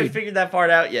 Assassin's we haven't Creed. figured that part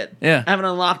out yet. Yeah. Haven't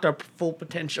unlocked our full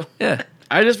potential. Yeah.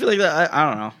 I just feel like that. I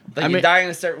don't know. Like I you mean, die in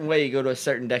a certain way, you go to a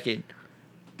certain decade.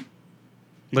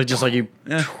 like just like you.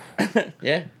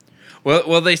 Yeah.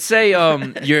 Well, they say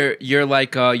you're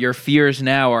like your fears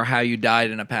now are how you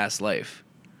died in a past life.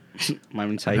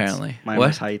 Mine was heights. Apparently. Mine What?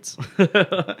 was heights.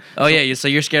 Oh yeah, so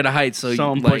you're scared of heights. So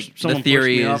someone like pushed, someone the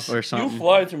theory pushed me is up or You something.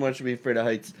 fly too much to be afraid of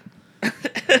heights.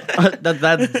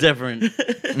 That's different.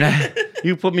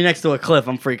 You put me next to a cliff,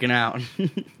 I'm freaking out.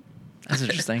 That's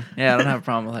interesting. Yeah, I don't have a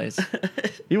problem with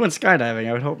heights. You went skydiving.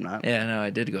 I would hope not. Yeah, no, I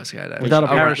did go skydiving. Without a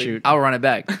I'll run- parachute. I'll run it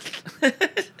back.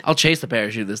 I'll chase the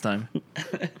parachute this time.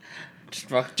 Just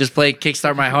fuck. Just play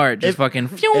Kickstart My Heart. Just If- fucking.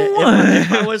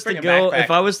 If I was to Bring a go, backpack.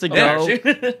 if I was to go,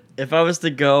 Parachute. if I was to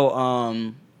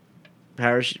go,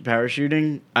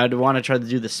 parachuting, I'd want to try to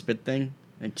do the spit thing,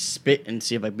 like spit and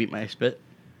see if I beat my spit.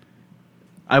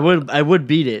 I would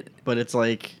beat it, but it's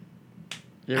like,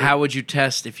 How would you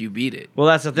test if you beat it? well,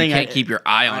 that's the thing. You can't I- keep your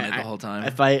eye on it the I- whole time.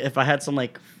 If I had some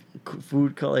like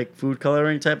food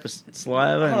coloring type of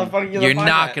saliva, How the and- fuck are you gonna You're find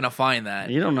not that? gonna find that.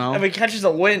 you don't know. If it catches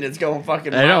a wind, it's going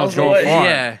fucking I know miles it's going away. far.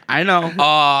 Yeah. I know.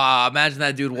 Oh, imagine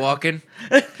that dude walking.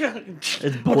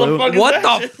 It's blue. fuck is What that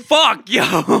the shit? fuck, yo?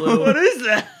 What is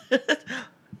that?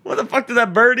 What the fuck did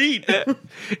that bird eat?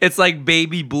 It's like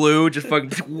baby blue. Just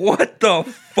fucking. What the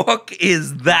fuck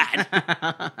is that?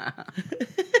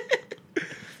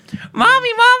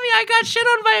 I got shit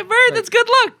on by a bird. That's good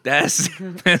luck.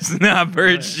 That's not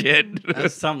bird shit.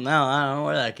 That's something else. I don't know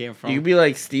where that came from. You could be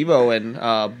like Steve-O and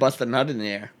bust a nut in the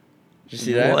air. Did you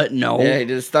see that? What? No. Yeah, he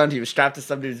did a stunt. He was strapped to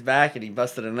some dude's back and he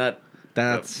busted a nut.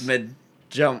 That's Mid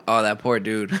jump. Oh, that poor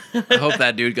dude. I hope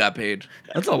that dude got paid.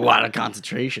 that's a lot of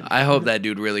concentration. I hope that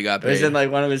dude really got It was paid. in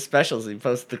like one of his specials. He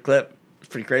posted the clip. It's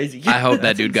pretty crazy. I hope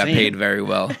that dude got insane. paid very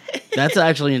well. That's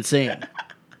actually insane.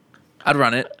 I'd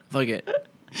run it. Fuck it.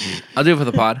 I'll do it for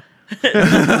the pod.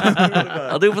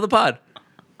 I'll do it for the pod.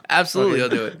 Absolutely, I'll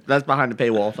do it. That's behind the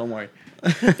paywall. Don't worry.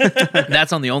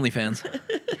 That's on the OnlyFans.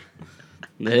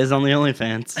 It is on the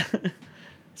OnlyFans.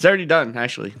 It's already done,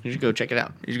 actually. You should go check it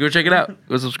out. You should go check it out.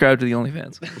 Go subscribe to the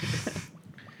OnlyFans.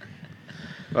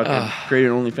 Okay. Create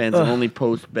an OnlyFans and only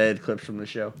post bad clips from the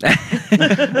show.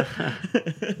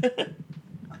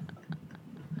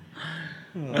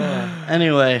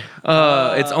 Anyway,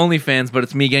 It's OnlyFans, but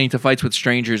it's me getting to fights with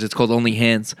strangers. It's called Only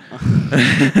Hands.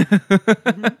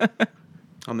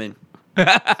 I'm in.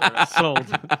 sold.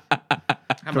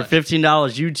 For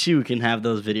 $15, you too can have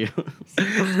those videos.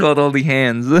 It's called Only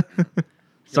Hands.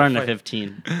 Starting at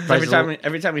 15.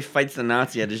 Every time he fights the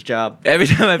Nazi at his job. Every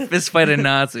time I fist fight a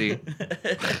Nazi.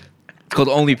 It's called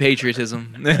Only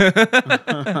Patriotism.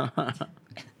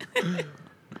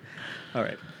 All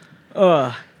right.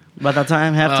 About that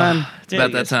time, halftime. It's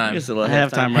about that time. It's a little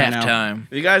Halftime right now. Halftime.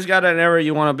 If you guys got an error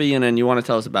you want to be in and you want to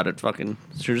tell us about it, fucking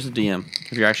shoot us a DM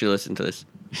if you're actually listening to this.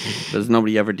 Because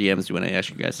nobody ever DMs you when I ask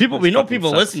you guys. People, we It know fucking people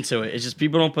sucks. listen to it. It's just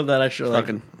people don't put that extra. Like,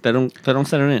 Fucking, they don't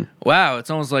send it in. Wow, it's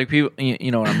almost like people.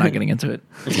 You know what? I'm not getting into it.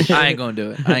 I ain't gonna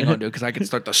do it. I ain't gonna do it because I could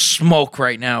start to smoke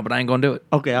right now, but I ain't gonna do it.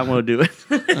 Okay, I'm gonna do it.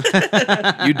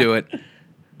 You do it.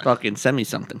 Fucking send me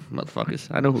something, motherfuckers.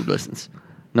 I know who listens.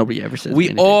 Nobody ever sends me We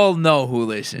anything. all know who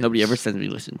listens. Nobody ever sends me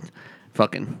listens.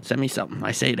 Fucking send me something.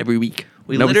 I say it every week.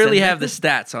 We Nobody literally sends- have the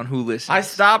stats on who listens. I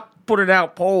stopped putting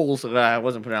out polls. I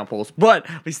wasn't putting out polls, but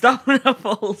we stopped putting out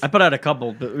polls I put out a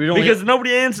couple, but we don't because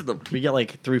nobody answered them. we get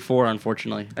like 3, 4,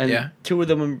 unfortunately. And Yeah. 2 of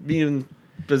them are being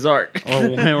bizarre.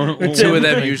 Or Two of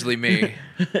them usually me.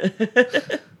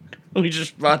 We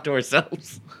just brought to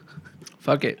ourselves.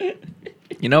 Fuck it.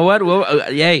 You know what?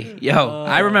 Well, yay, yo,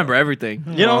 I remember everything.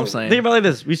 You know, I'm saying. think about it like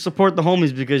this: we support the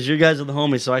homies because you guys are the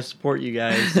homies, so I support you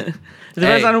guys. It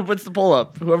depends Hey. on who puts the poll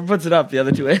up. Whoever puts it up, the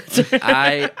other 2 answer.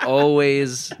 I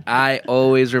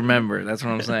always remember. That's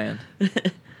what I'm saying.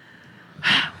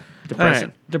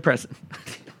 Depressing. Depressing.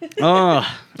 Oh,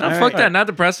 No, fuck that. Not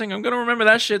depressing. I'm gonna remember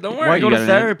that shit. Don't worry. Why go You to got an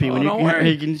therapy ad? when Oh, you don't can, worry.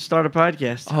 you can start a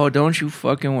podcast? Oh, don't you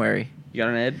fucking worry. You got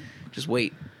an ad? Just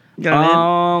wait. You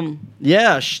got an ad?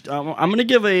 Yeah, I'm gonna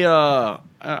give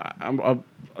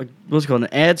what's it called,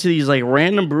 an ad to these like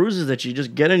random bruises that you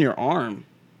just get in your arm,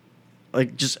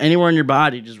 like just anywhere in your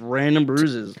body, just random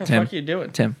bruises. What the Tim. fuck are you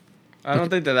doing? Tim, I don't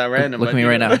think they're that random. look at but me you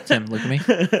right know. now. Tim, look at me.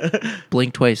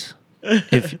 Blink twice.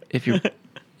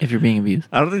 If you're being abused.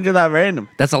 I don't think they're that random.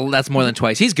 That's more than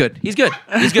twice. He's good. He's good.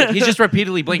 He's just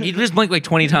repeatedly blinked. He just blinked like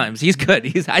 20 times. He's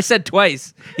good. I said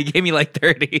twice. He gave me like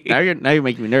 30. Now you're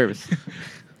making me nervous.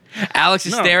 Alex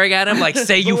is No. staring at him like,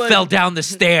 say you like- fell down the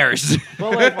stairs.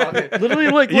 Literally,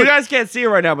 like You look, guys can't see her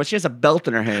right now, but she has a belt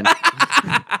in her hand.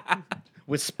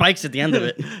 with spikes at the end of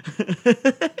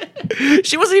it.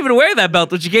 She wasn't even wearing that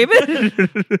belt when she came in.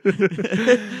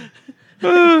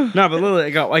 No, but literally, I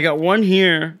got one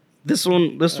here. This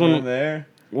one, there.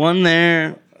 one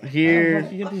there, here,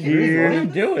 What are you here.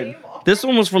 doing? This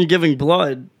one was from giving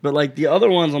blood, but like the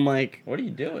other ones, I'm like, What are you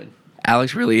doing?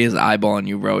 Alex really is eyeballing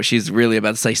you, bro. She's really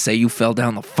about to say you fell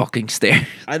down the fucking stairs.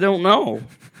 I don't know.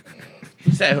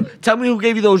 Tell me who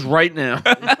gave you those right now.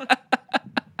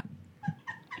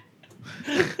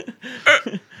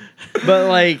 But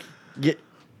like,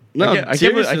 no, I can't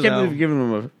seriously, believe you're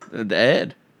giving them the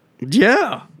ad.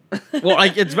 yeah. Well,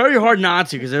 like it's very hard not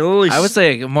to because they're literally. I would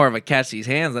say more of a catch these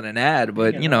hands than an ad,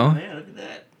 but you know. Man, look at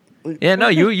that. Yeah, no,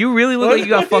 you really look like you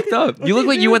got fucked up. You look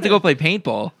like you went to go play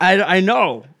paintball. I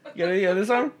know. You got this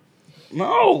on?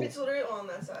 No. It's literally on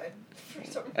that side. For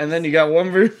some reason. And then you got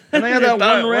one bruise. And I got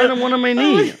that one random one on my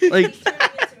knee. Like It's doing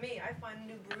it to me. I find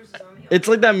new bruises on me. it's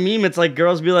like that meme. It's like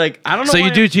girls be like, I don't know. So you why-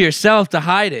 do to yourself to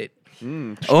hide it.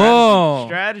 Oh,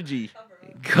 Strategy.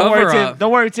 cover Tim. up.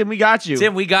 Don't worry, Tim. We got you.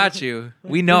 Tim, we got you.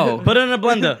 We know. Put it in a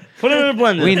blender. Put it in a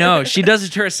blender. We know. She does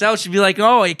it to herself. She'd be like,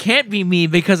 oh, it can't be me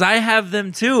because I have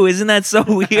them too. Isn't that so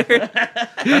weird?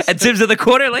 And Tim's in the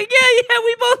corner like, yeah,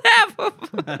 we both have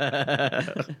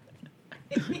them.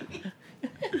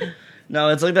 No,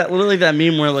 it's like that. Literally that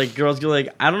meme where like girls go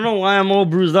like, I don't know why I'm all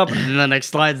bruised up, and then the next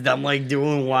slide's them like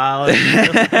doing wild.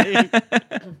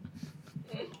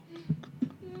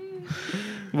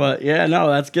 But yeah, no,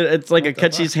 that's good. It's like a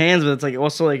catch these hands, but it's like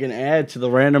also like an ad to the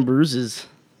random bruises.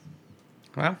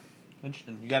 Well,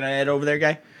 interesting. You got an ad over there,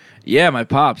 guy? Yeah, my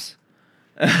pops.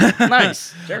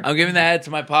 Nice. Sure. I'm giving that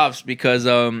to my pops because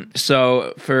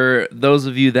so for those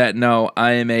of you that know,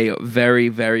 I am a very,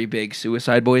 very big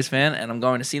Suicide Boys fan, and I'm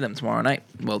going to see them tomorrow night.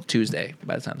 Well, Tuesday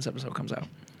by the time this episode comes out.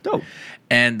 Dope.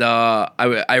 And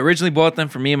I originally bought them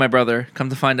for me and my brother. Come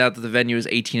to find out that the venue is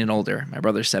 18 and older. My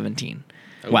brother's 17.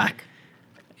 Whack.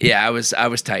 Yeah, I was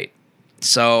tight.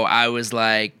 So I was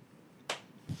like,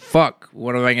 fuck,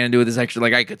 what am I gonna do with this extra?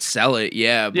 Like I could sell it,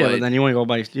 yeah, But then you want to go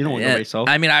by. You don't want to go by yourself.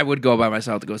 I mean, I would go by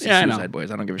myself to go see Yeah, I know. Suicide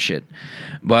Boys. I don't give a shit.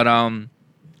 But I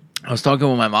was talking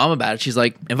with my mom about it. She's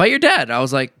like, invite your dad. I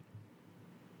was like,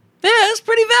 yeah, that's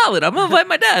pretty valid. I'm gonna invite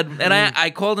my dad. And I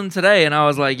called him today and I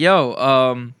was like,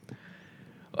 yo,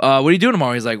 what are you doing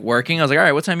tomorrow? He's like, working. I was like, all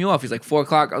right, what time you off? He's like,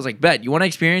 4:00. I was like, bet. You want to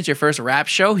experience your first rap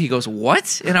show? He goes,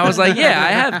 what? And I was like, yeah, I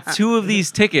have 2 of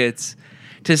these tickets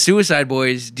to Suicide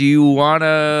Boys. Do you want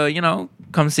to,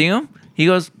 come see them? He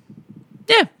goes,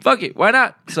 yeah, fuck it. Why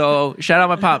not? So shout out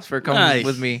my pops for coming Nice.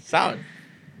 with me, Solid.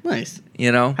 Nice.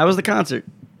 How How was the concert?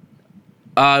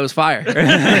 it was fire. It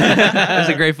was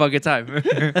a great fucking time.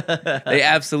 They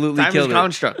absolutely Time is killed it.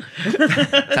 construct.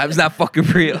 Time's not fucking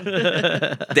real.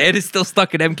 Dad is still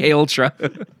stuck in MK Ultra.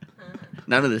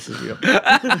 None of this is real.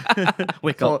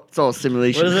 Wake It's all, up. it's all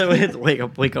simulation. What is it? It's wake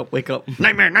up. Wake up. Wake up.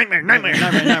 Nightmare. Nightmare.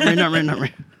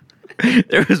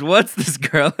 There was once this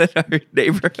girl in our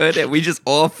neighborhood, and we just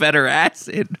all fed her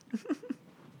acid.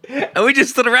 And we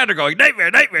just stood around her going,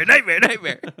 nightmare.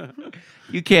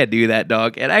 You can't do that,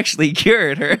 dog. It actually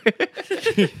cured her.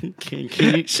 Can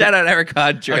you? Shout out Eric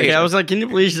Andre. Okay, I was like, can you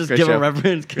please just Great give show. a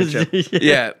reference? 'Cause-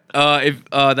 Yeah, if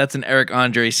that's an Eric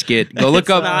Andre skit. Go look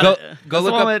up. not Go, a- go That's the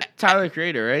look one up. with Tyler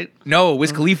Creator, right? No,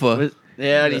 Wiz Khalifa.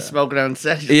 Yeah, and he's smoking on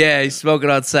set. Yeah, he's smoking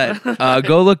on set.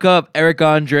 Go look up Eric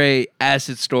Andre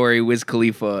acid story Wiz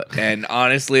Khalifa, and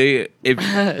honestly,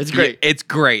 It's great. It's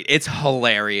great. It's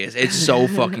hilarious. It's so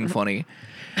fucking funny.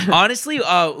 Honestly,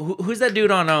 who's that dude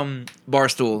on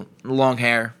Barstool? Long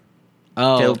hair,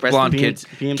 Oh, Caleb Preston, blonde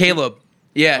PMC? kid, Caleb.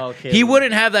 Yeah, Oh, he Caleb.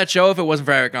 wouldn't have that show if it wasn't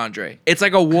for Eric Andre. It's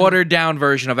like a watered down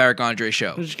version of Eric Andre's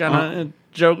show. Just kind of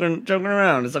joking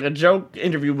around. It's like a joke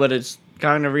interview, but it's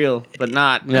kind of real, but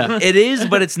not. Yeah. It is,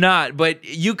 but it's not. But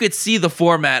you could see the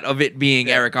format of it being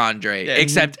Eric Andre, Yeah.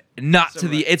 except not to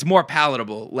Similar. the. It's more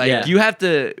palatable. Like Yeah. you have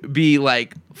to be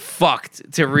like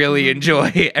fucked to really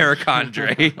enjoy Eric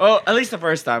Andre. Oh, at least the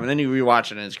first time, and then you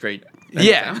rewatch it, and it's great.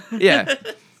 Yeah, yeah.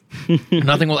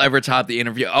 Nothing will ever top the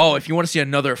interview. Oh, if you want to see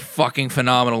another fucking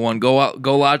phenomenal one, go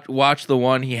watch the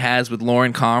one he has with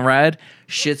Lauren Conrad.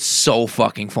 Shit's so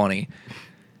fucking funny.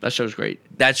 That show's great.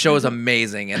 That show is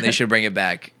amazing, and they should bring it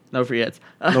back. No free ads.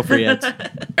 No free ads.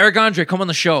 Eric Andre, come on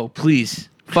the show, please.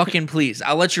 Fucking please.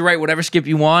 I'll let you write whatever skip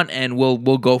you want, and we'll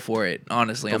go for it.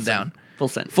 Honestly, I'm down. Full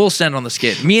send. Full send on the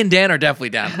skit. Me and Dan are definitely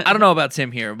down. I don't know about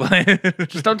Tim here, but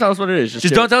Just don't tell us what it is. just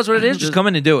do don't it. tell us what it is. Just come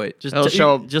in and do it. Just He'll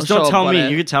show up- just he'll don't show tell up me.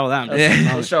 butt-ass. You can tell them. Yeah.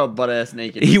 I'll show up butt ass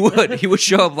naked. He would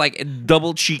show up like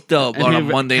double cheeked up on a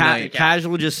Monday night.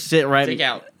 Casual, just sit right Take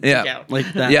out. Yeah. Take out.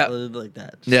 like that. Yeah. Like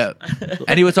that. Yeah.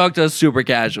 And he would talk to us super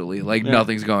casually, like Yeah.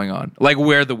 nothing's going on. Like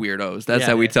we're the weirdos. That's Yeah.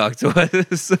 how we talk to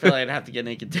us. I feel like I'd have to get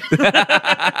naked too.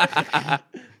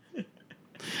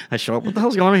 I show up. What the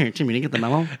hell's going on here? Tim, you didn't get the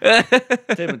memo?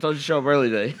 Tim, I told you to show up early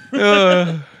today.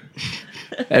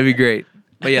 That'd be great.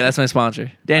 But yeah, that's my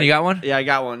sponsor. Dan, you got one? Yeah, I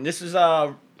got one. This is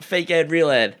fake ad, real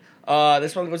ad.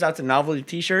 This one goes out to novelty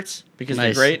T-shirts because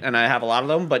Nice. they're great, and I have a lot of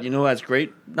them. But you know who has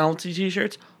great novelty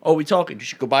T-shirts? Oh, we talking. You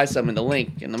should go buy some in the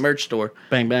link in the merch store.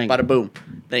 Bang bang. Bada boom.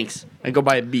 Thanks. And go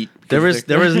buy a beat. There because is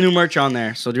there is new merch on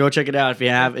there, so go check it out.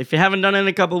 If you haven't done it in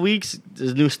a couple of weeks,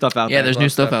 there's new stuff out Yeah, there. there's love new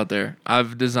stuff stuff. out there.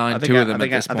 I've I designed think two I of them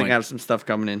think at this I think point. I have some stuff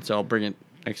coming in, so I'll bring it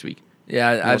next week.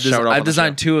 Yeah, We'll show it off on I've the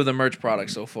designed show. 2 of the merch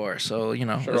products so far. So, Show it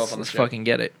off let's, on the let's show. fucking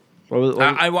get it. What was-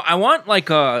 I want like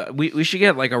we should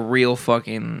get like a real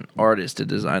fucking artist to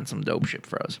design some dope shit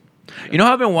for us. You know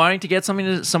how I've been wanting to get someone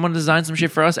to design some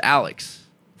shit for us? Alex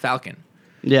Falcon.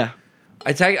 yeah.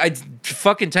 I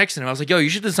fucking texted him. I was like, "Yo, you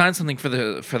should design something for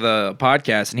the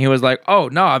podcast." And he was like, "Oh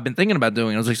no, I've been thinking about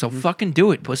doing it." I was like, "So fucking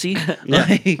do it, pussy."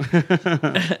 Like,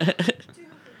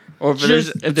 Or if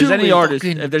Just there's any do it. artist,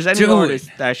 Fucking if there's any do artist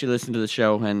that actually listen to the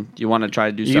show and you want to try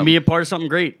to do You something, can be a part of something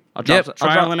great. I'll drop, Yep.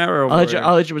 Trial and error.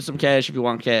 I'll hit you with some cash if you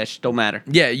want cash. Don't matter.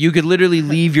 yeah, you could literally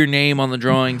leave your name on the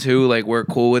drawing too. Like, we're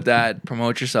cool with that.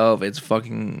 Promote yourself. It's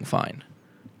fucking fine.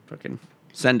 Fucking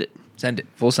send it. Send it.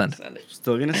 Full send. Send it.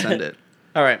 Still gonna send it.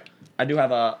 All right. I do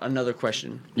have another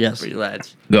question. Yes. For you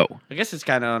lads. Go. I guess it's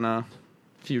kind of on a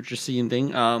future scene thing.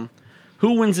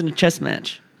 Who wins in a chess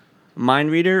match?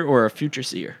 mind reader or a future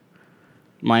seer?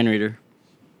 Mind reader,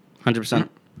 100%.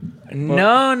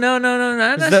 No,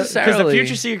 not Because necessarily. the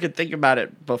future seer could think about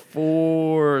it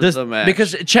before This- the match.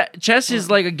 Because chess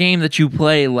is like a game that you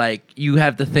play like you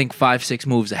have to think 5-6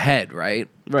 moves ahead, right?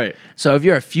 Right. So if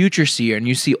you're a future seer and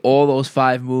you see all those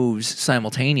 5 moves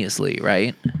simultaneously,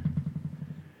 right?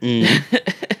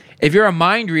 If you're a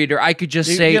mind reader, I could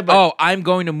just say, Yeah, but- "Oh, I'm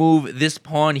going to move this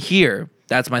pawn here."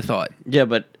 That's my thought. yeah,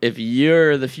 but if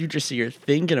you're the future seer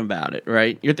thinking about it,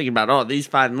 right? You're thinking about, oh, these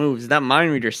 5 moves. That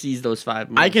mind reader sees those 5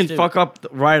 moves. I can too. fuck up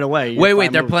right away.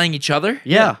 Wait, they're playing each other?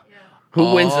 Yeah.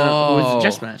 Who wins the Oh.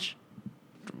 chess match?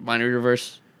 Mind reader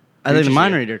versus. I think the future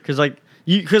mind seer. reader,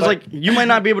 because you might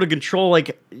not be able to control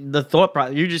like the thought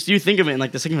process. You think of it in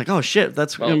like the second, like, oh shit,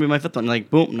 that's gonna be my fifth one. Like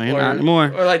boom, no, not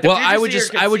anymore. Or like the Well, future I would seer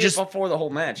just- could I would see it just- before the whole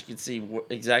match. You can see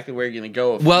exactly where you're gonna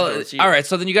go. if you Well, don't see all it. right.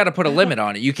 So then you got to put a limit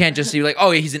on it. You can't just see like,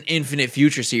 oh, he's an infinite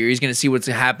future seer. He's gonna see what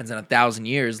happens in 1,000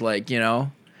 years. Like, you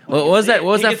know, what was that?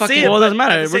 What was He that can see fucking? it, Well, it doesn't but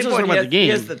matter. at the We're same just point, talking about the He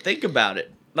game. has to think about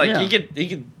it. Like Yeah. he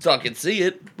can fucking see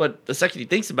it, but the second he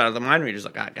thinks about it, the mind reader's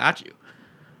like, I got you.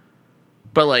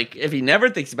 But like, if he never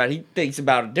thinks about it, he thinks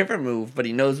about a different move, but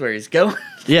he knows where he's going.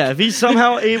 Yeah, if he's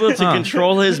somehow able to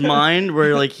control his mind,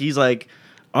 where like he's like,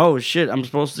 oh shit, I'm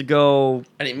supposed to go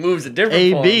And he moves a different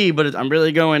A pawn. B, but I'm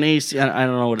really going AC. I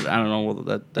don't know what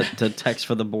that the text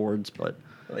for the boards, but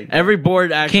Like, every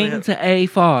board actually. King to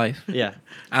A5. Yeah.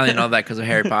 I only know that because of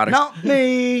Harry Potter. Not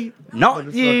me.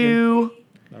 Not you.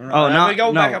 Oh, I'm not gonna go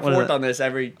no, back and what is forth it? on this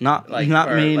every Not like, not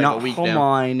for, me. like, a Not week now.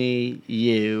 Hermione.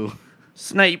 You.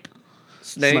 Snape.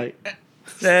 Snape.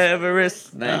 Severus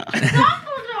Snape.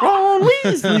 Ron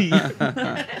Weasley.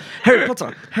 Harry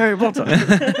Potter. Harry Potter.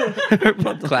 Harry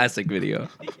Potter. Classic video.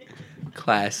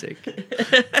 Classic.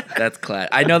 That's class.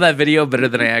 I know that video better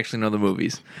than I actually know the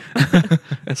movies.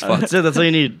 That's fucked. That's it. That's all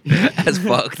you need. That's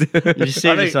fucked. You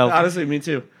saved yourself. Honestly, me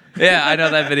too. Yeah, I know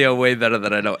that video way better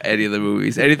than I know any of the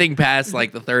movies. Anything past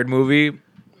like the 3rd movie,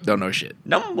 don't know shit.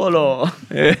 Dumbledore.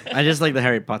 I just like the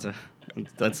Harry Potter.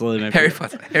 That's literally my Harry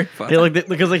favorite. Potter. Harry Potter. Yeah, like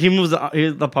because like he moves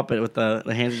the puppet with the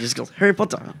hands. He just goes Harry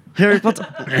Potter. Harry Potter.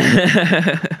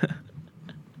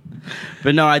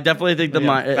 But no, I definitely think the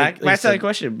mind. Back to that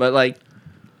question, but like,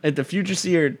 if the future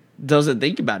seer doesn't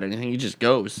think about anything, he just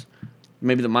goes.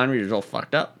 Maybe the mind reader's all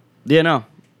fucked up. Yeah, no.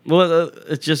 Well,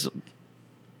 it's just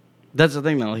that's the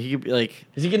thing though. He could be like,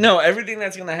 Because he can know everything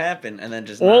that's gonna happen, and then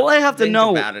just All not I have to think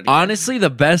know- about it. Honestly, the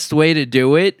best way to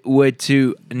do it would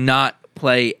to not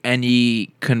play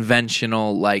any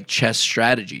conventional like chess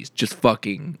strategies. Just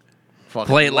fucking Fucking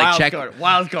play it like wild check- card,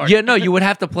 wild card. Yeah, no, you would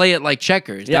have to play it like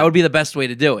checkers. Yeah. That would be the best way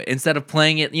to do it. Instead of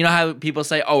playing it, you know how people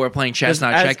say, "Oh, we're playing chess, Because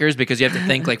not as- checkers," because you have to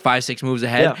think like 5-6 moves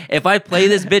ahead. Yeah. If I play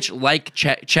this bitch like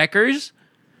checkers,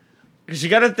 Because you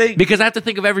gotta think. because I have to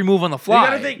think of every move on the You fly.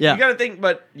 gotta think. Yeah. You gotta think.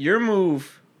 But your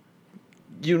move,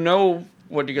 you know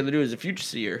what you're gonna do as a future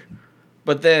seer,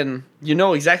 but then you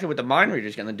know exactly what the mind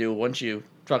reader's gonna do once you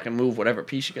fucking move whatever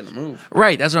piece you're gonna move.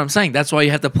 Right, that's what I'm saying. That's why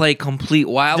you have to play complete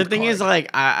wild. the thing card. is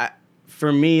like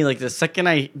for me like the second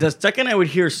I would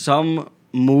hear some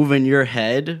move in your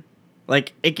head,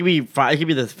 like it could be the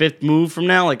 5th move from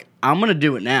now. Like I'm gonna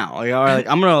do it now. Like, all right, like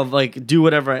I'm gonna like do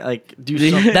whatever I like do.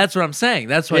 Something. That's what I'm saying.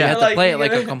 That's why you Yeah. have to Like, play you it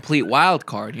like a gotta- complete wild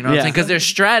card. You know what I'm Yeah. saying? Because there's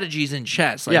strategies in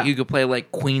chess. Like Yeah. you could play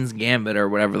like Queen's Gambit or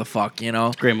whatever the fuck. You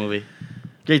know, Great movie.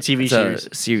 Great TV it's a series.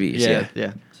 series. Yeah, Yeah.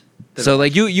 yeah. So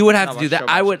like you would have Not to do much that. show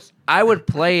I would matches. I would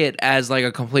play it as like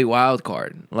a complete wild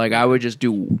card. Like I would just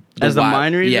do As the wild-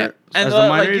 mind reader, Yeah, And as the- the mind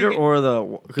like, you reader, can- or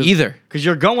the Either. because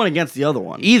you're going against the other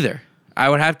one. either. I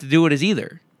would have to do it as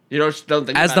either. You don't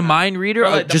think As about the it. mind reader, Or, or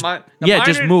like, just mind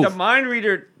just reader, move. The mind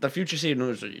reader, the future seer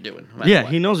knows what you're doing. no matter Yeah,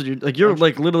 what. he knows what you're like. You're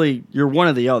like literally you're one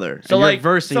or the other. So and you're like,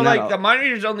 versing so that like out. the mind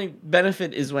reader's only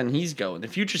benefit is when he's going. The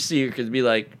future seer could be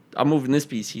like, I'm moving this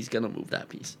piece. He's gonna move that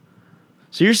piece.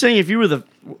 So you're saying if you were the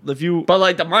But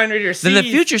like the mind reader sees, then the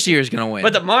future seer is gonna win.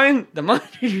 But the mind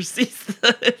reader sees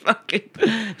the fucking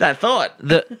that thought.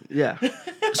 the yeah.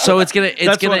 so it's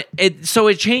That's gonna what- it so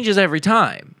it changes every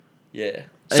time. Yeah.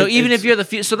 So It- even it's-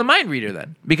 if you're so the mind reader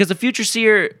then, because the future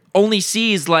seer only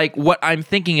sees like what I'm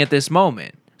thinking at this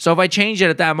moment. So if I change it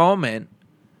at that moment,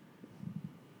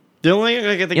 The only thing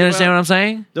I can think you understand about, what I'm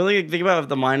saying? the only thing I can think about if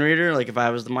the mind reader, like if I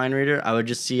was the mind reader, I would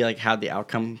just see like how the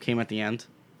outcome came at the end.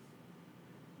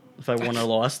 If I won or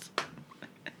lost.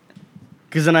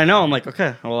 Because then I know I'm like,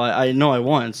 okay, well I know I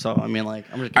won, so I mean like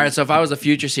I'm just. All right, so if I was a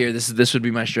future seer, this would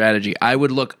be my strategy. I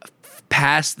would look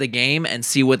past the game and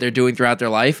see what they're doing throughout their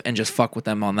life and just fuck with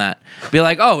them on that. Be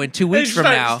like, oh, in 2 weeks from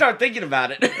now. Start thinking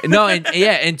about it. No,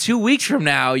 in 2 weeks from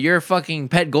now, your fucking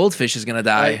pet goldfish is gonna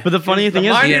die. But the funny thing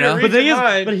is, Mind you know? reads but the thing your is,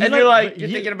 mind, but he and like- you're like, but you're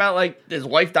he- thinking about like his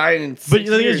wife dying in 6 But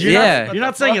the thing years. is, you're Yeah. not, you're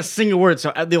not saying a single word,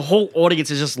 so the whole audience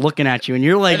is just looking at you, and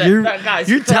you're like, And you're that guy's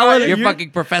you're crying. telling, You're fucking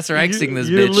Professor Xing this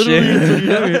you're bitch.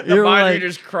 literally- The you're mind like,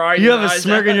 reader's crying. you your have a eyes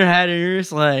smirk out. in your head, and you're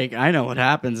just like, I know what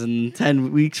happens in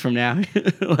 10 weeks from now.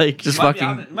 Like, Just Might be fucking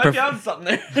on- might be on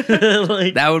something there.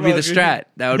 like, That would be the Bro, strat.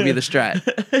 That would be the strat.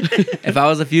 If I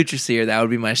was a future seer, that would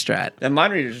be my strat. That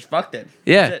mind reader just fucked it.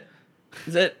 Yeah.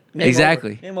 That's it. Game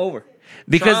Exactly. Over. Game over.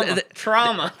 Because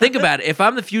Trauma. think about it. If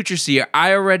I'm the future seer,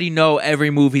 I already know every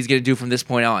move he's gonna do from this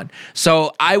point on.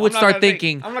 So I would I'm not start gonna think-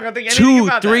 thinking I'm not gonna think anything 2,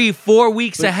 about 3, 4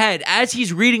 weeks ahead as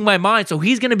he's reading my mind. So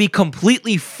he's gonna be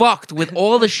completely fucked with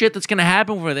all the shit that's gonna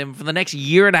happen with him for the next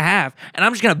year and a half, and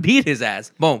I'm just gonna beat his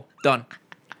ass. Boom, done.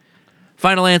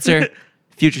 Final answer: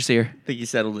 future seer. I think you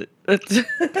settled it.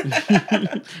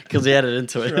 because he added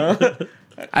into it.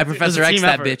 I Professor a X team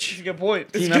that effort. It's a bitch. good point.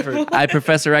 It's Team a good effort. point. I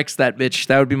Professor X that bitch.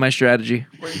 That would be my strategy.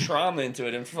 Bring trauma into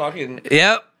it and fucking.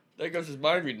 Yep. There goes his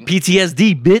mind reading.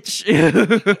 PTSD,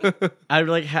 bitch. I'd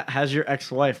be like, has your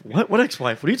ex-wife? What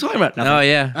ex-wife? What are you talking about? Nothing. Oh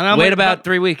yeah. And I'm Wait like, about but-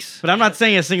 3 weeks. But I'm not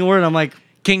saying a single word. I'm like,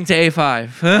 King to A5.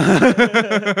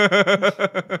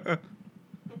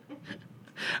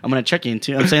 I'm gonna check you in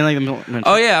two. I'm saying like, I'm gonna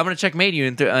Oh yeah, I'm gonna checkmate you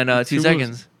in 2 moves.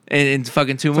 seconds. In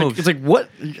fucking 2 moves. It's like what?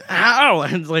 How?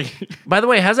 And it's like, By the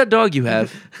way, how's that dog you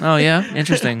have? Oh yeah,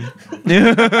 interesting.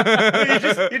 You're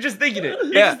just thinking it.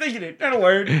 You're Yeah. just thinking it. Not a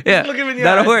word. Yeah, Just look him in the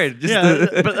not eyes. a word. Just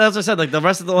yeah. But as I said, like the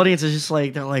rest of the audience is just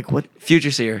like, they're like, what?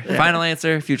 future seer. Final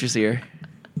answer: future seer.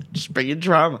 Just bring in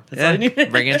trauma. That's all you Yeah,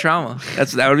 need. bring in trauma.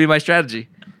 That would be my strategy.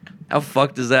 How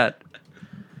fucked is that?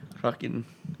 Fucking.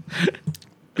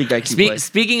 Big IQ play.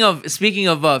 Speaking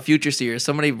of future seers,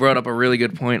 somebody brought up a really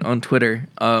good point on Twitter.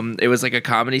 It was like a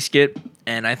comedy skit,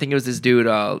 and I think it was this dude.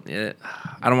 I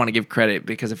don't want to give credit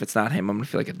because if it's not him, I'm gonna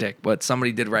feel like a dick. But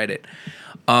somebody did write it.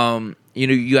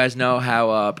 You guys know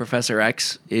how Professor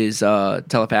X is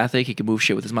telepathic. He can move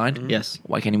shit with his mind. Yes.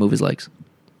 Why can't he move his legs?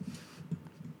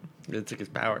 It took his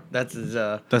power. That's his.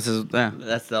 That's his. Yeah.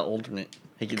 That's the alternate.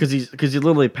 He can- Because he's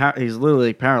literally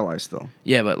paralyzed still.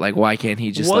 Yeah, but like, why can't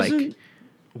he just like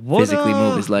physically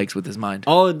move his legs with his mind?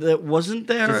 Oh, that wasn't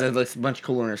Because there. it looks much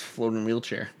cooler in his floating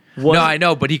wheelchair. No, I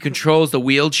know, but he controls the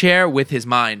wheelchair with his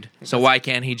mind. So why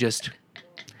can't he just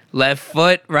left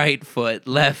foot, right foot,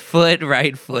 left foot,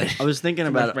 right foot? I was thinking Too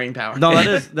about much it. brain power. No,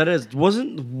 that is.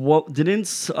 Wasn't what didn't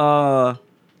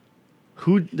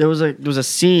who there was a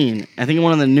scene, I think in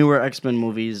one of the newer X-Men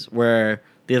movies where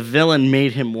the villain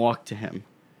made him walk to him.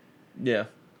 Yeah.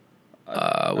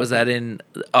 Was that in?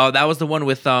 Oh, that was the one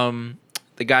with the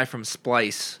guy from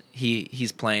Splice.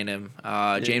 He's playing him.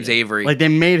 James Avery. Like they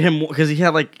made him because he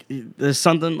had like there's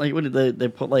something like what did they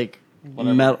put like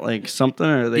Whatever. metal like something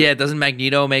or they yeah, doesn't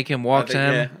Magneto make him walk to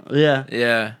him? yeah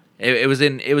Yeah. It was I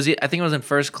think it was in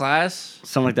First Class.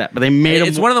 something like that. But they made him.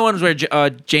 It's one of the ones where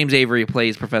James Avery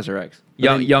plays Professor X.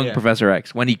 Young yeah. Professor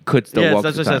X when he could still yeah, walk.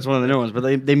 that's through what I said. It's time. one of the new ones.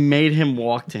 But they made him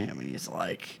walk to him, and he's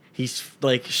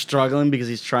like struggling because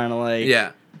he's trying to like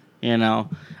Yeah. you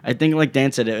know. I think like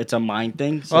Dan said, it's a mind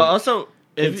thing. So Well, also,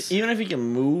 it's- even if he can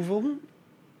move him,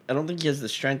 I don't think he has the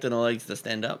strength in the legs to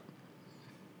stand up.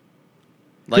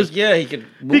 Like, 'Cause- yeah, he could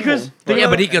move because him, think Yeah,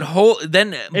 about but he could hold.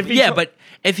 Then If he yeah, tr- but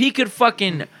if he could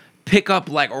fucking pick up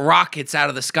like rockets out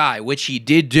of the sky, which he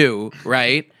did do,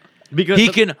 right? because He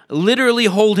can literally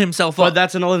hold himself But up.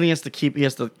 that's another thing he has to keep. He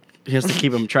has to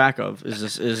keep him track of. Is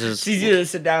It's his easier to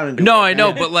sit down and do No, it. I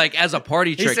know, but like as a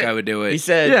party trick, said- I would do it. He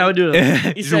said, yeah, I would do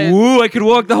that. he Just, said, woo, I could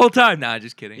walk the whole time. Nah,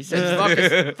 just kidding. he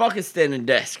said, fuck a standing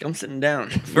desk. I'm sitting down.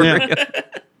 For Yeah.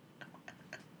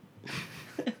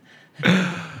 real.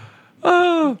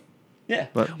 Oh. Yeah.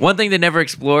 One thing they never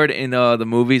explored in the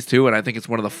movies too, and I think it's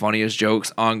one of the funniest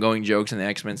jokes, ongoing jokes in the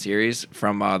X-Men series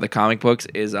from the comic books,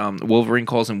 is Wolverine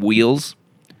calls him Wheels,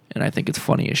 and I think it's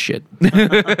funny as shit.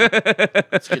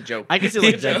 That's a good joke. I can see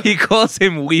like Deadpool. He calls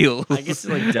him Wheels. I can see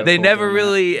like Deadpool They never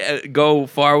doing that. really go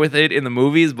far with it in the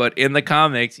movies, but in the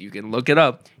comics, you can look it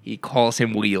up. He calls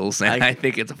him Wheels, and I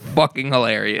think it's fucking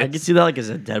hilarious. I can see that like as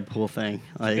a Deadpool thing.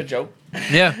 Like Good joke.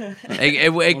 Yeah,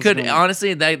 it could movie.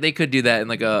 honestly they could do that in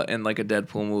like a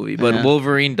Deadpool movie, but Yeah.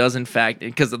 Wolverine does in fact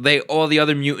because all the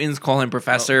other mutants call him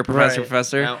Professor, Oh, Professor, right.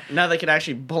 Professor. Now they could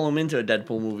actually pull him into a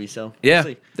Deadpool movie. So Yeah,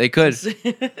 we'll they could. see.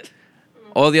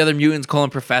 All the other mutants call him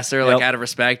Professor like Yep. out of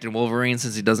respect, and Wolverine,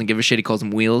 since he doesn't give a shit, he calls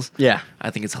him Wheels. yeah,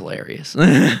 I think it's hilarious.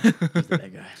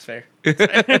 that guy. It's fair.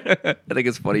 I think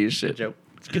it's funny as Good shit. joke.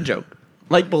 It's a good joke.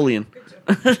 Like bullying.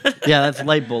 Yeah, that's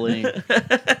light bullying.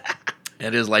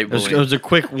 It is light It was, bullying. it was a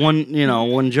quick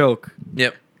one joke.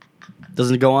 Yep.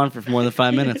 Doesn't go on for more than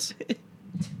 5 minutes.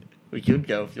 We could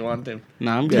go if you want to.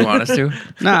 No, I'm You good. want us to?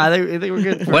 Nah, I think we're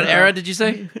good. What era did you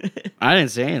say? I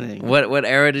didn't say anything. What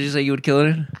era did you say you would kill it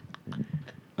in?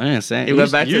 I didn't say. He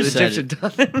went back to you the said Egyptian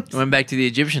it. times. You went back to the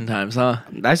Egyptian times, huh?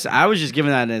 I was just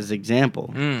giving that as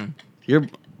example. Mm.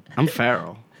 I'm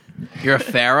Pharaoh. You're a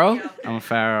pharaoh? I'm a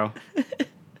Pharaoh.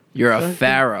 You're a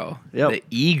pharaoh. Yep. The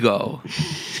ego.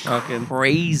 Fucking,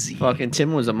 Crazy. fucking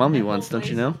Tim was a mummy once, don't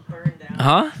you know?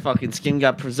 Huh? Fucking skin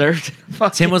got preserved.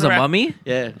 Fucking Tim was a rat- mummy?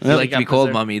 Yeah. You like to got be called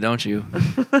preserved. mummy, don't you?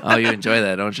 Oh, you enjoy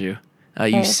that, don't you? Oh,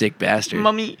 you sick bastard.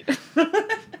 Mummy. Oh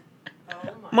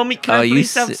my. Mummy, can Oh, I you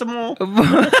please have si- some more?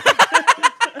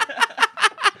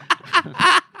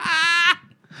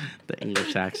 The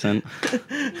English accent.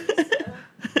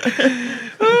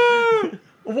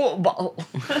 Water bottle.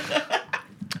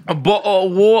 A bottle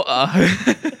of water.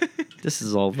 This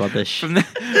is all rubbish. from the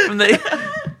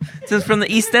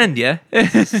East End, yeah?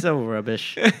 So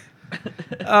rubbish. Catch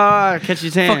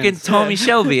your hands. Fucking Tommy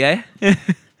Shelby, eh? I'm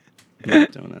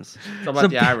not doing this. It's about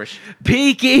Some- the Irish.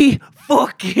 Peaky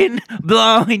fucking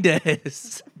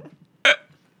blinders.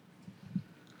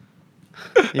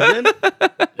 You good?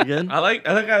 You good? I like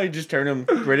how he just turned him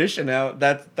British, and now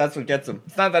that's what gets him.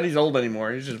 It's not that he's old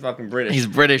anymore. He's just fucking British. He's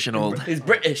British and old. He's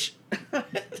British.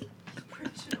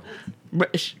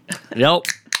 British. Yep.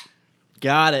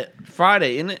 Got it.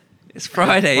 Friday, isn't it? It's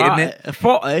Friday, isn't it?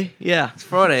 Friday? Yeah. It's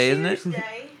Friday, isn't it?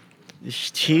 Tuesday.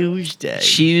 It's Tuesday.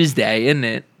 Tuesday, isn't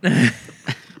it?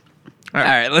 All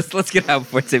right, let's get out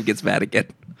before Tim gets mad again.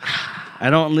 I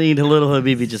don't need a little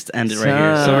Habibi just to end it right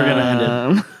here. So we're gonna end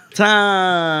it.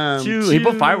 Time. He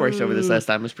put fireworks over this last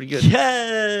time. It was pretty good.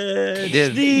 Catch He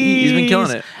did. He's been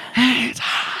killing it.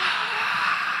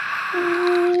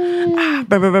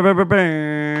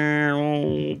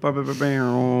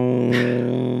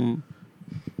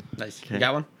 Nice. Okay. You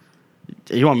got one?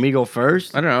 You want me to go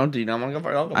first? I don't know. Do you not want to go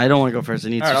first? I'll go I don't want to go first. I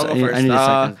need, All right, I'll go first. I need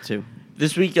a second too.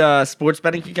 This week, sports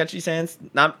betting can catch these hands.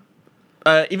 Not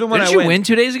even when Didn't I you win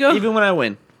 2 days ago? Even when I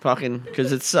win, fucking,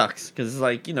 because it sucks. Because it's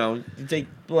like, you take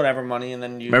whatever money and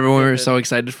then you Remember when we feel were good- so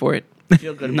excited for it?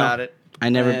 feel good No. about it. I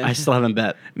And- still haven't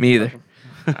bet. Me either.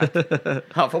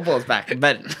 Oh, football's back. I'm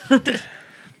betting.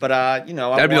 But I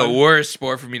That'd be the won. worst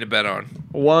sport for me to bet on.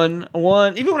 One.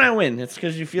 Even when I win, it's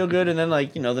because you feel good, and then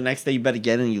the next day you bet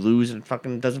again and you lose, and it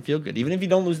fucking doesn't feel good. Even if you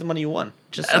don't lose the money you won,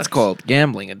 just That's sucks. called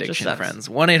gambling addiction, sucks. friends.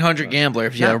 1-800-GAMBLER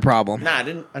if you have a problem. Nah, I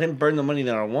didn't burn the money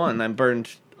that I won. I burned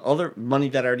other money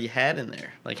that I already had in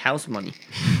there, like house money.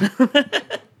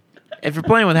 If you're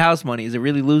playing with house money, is it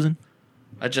really losing?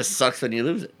 It just sucks when you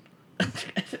lose it.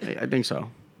 I think so.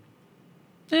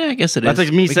 Yeah, I guess it is. That's like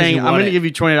me Because saying you I'm won gonna it. give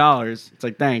you $20. It's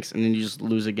like thanks, and then you just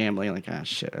lose a gambling. Like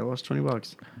shit, I lost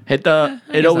 $20. Hit I guess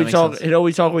that always makes talk. sense. Hit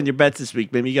always talk with your bets this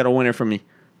week, baby. You got a winner from me.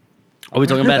 Are we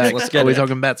talking bets? Let's get Are we it.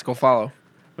 talking bets? Go follow.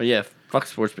 But yeah, fuck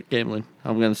sports gambling.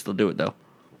 I'm gonna still do it though.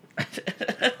 All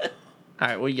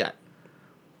right, what you got?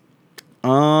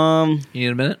 You need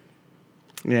a minute?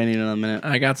 Yeah, I need another minute.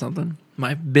 I got something.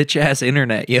 My bitch ass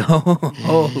internet, yo.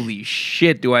 Holy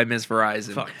shit, do I miss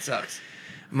Verizon? Fuck, it sucks.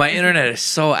 My internet is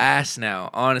so ass now,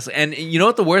 honestly. And you know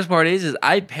what the worst part is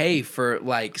I pay for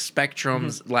like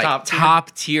Spectrum's like Top tier.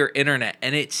 top tier internet,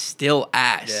 and it's still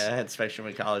ass. Yeah, I had Spectrum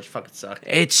in college. Fucking sucked.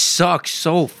 It sucks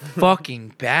so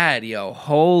fucking bad, yo.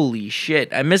 Holy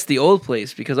shit. I miss the old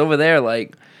place because over there,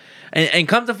 like, and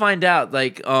come to find out,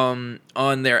 like, on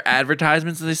their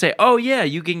advertisements, they say, oh yeah,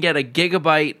 you can get a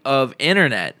gigabyte of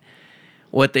internet.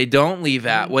 What they do leave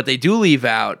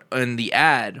out in the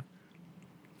ad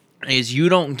is you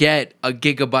don't get a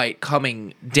gigabyte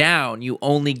coming down. You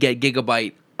only get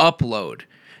gigabyte upload.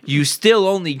 You still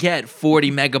only get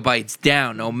 40 megabytes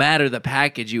down, no matter the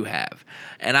package you have.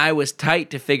 And I was tight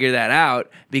to figure that out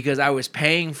because I was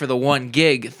paying for the 1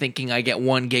 gig thinking I get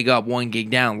 1 gig up, 1 gig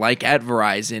down, like at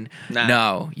Verizon. Nah.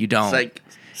 No, you don't.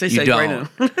 Say You psych right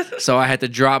don't. now. So I had to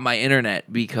drop my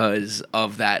internet because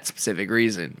of that specific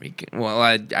reason. Well,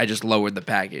 I just lowered the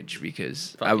package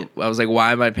because I Fuck it. was like,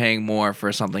 why am I paying more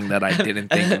for something that I didn't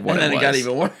think of what and then it was? got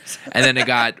even worse. And then it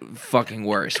got fucking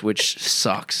worse, which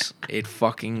sucks. It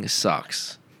fucking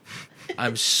sucks.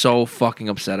 I'm so fucking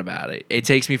upset about it. It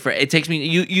takes me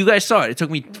you guys saw it. It took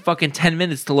me fucking 10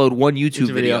 minutes to load one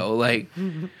YouTube video. Like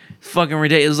fucking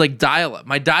ridiculous. It was like dial-up.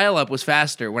 My dial-up was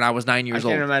faster when I was 9 I years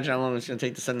can't old. imagine how long it's gonna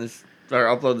take to send this or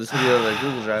upload this video to the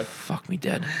Google Drive. Fuck me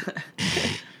dead.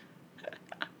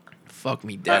 Fuck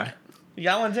me dead. You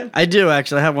got one, Tim? I do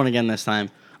actually. I have one again this time.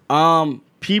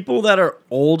 People that are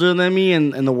older than me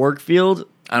in the work field.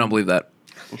 I don't believe that.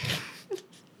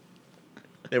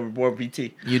 They were born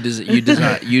BT. You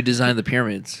designed the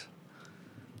pyramids.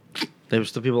 They were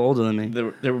still people older than me.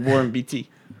 They were born BT.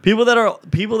 People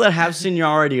that have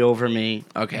seniority over me.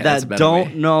 Okay, that's a that better don't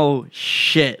way. know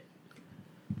shit.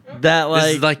 That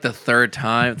This is like the third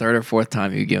or fourth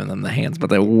time you've given them the hands, but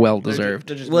they're well deserved.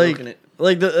 They're just like milking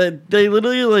it. they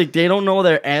literally like they don't know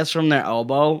their ass from their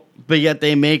elbow, but yet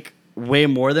they make way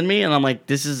more than me, and I'm like,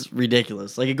 this is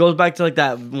ridiculous. Like it goes back to like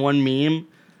that one meme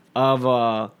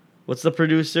of what's the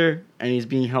producer, and he's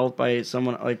being held by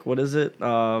someone like what is it?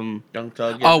 Young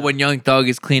Thug. Oh, when Young Thug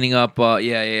is cleaning up,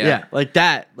 Yeah, like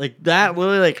that.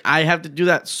 Literally, like I have to do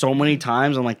that so many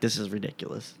times. I'm like, this is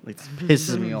ridiculous. Like this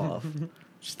pisses me off.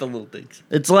 Just the little things.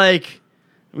 It's like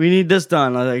we need this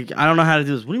done. Like I don't know how to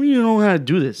do this. What do you mean you don't know how to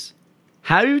do this?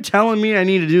 How are you telling me I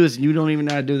need to do this and you don't even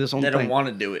know how to do this? They don't want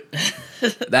to do it.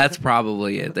 That's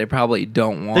probably it. They probably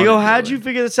don't want. They go, to do how'd it. you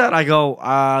figure this out? I go,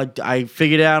 I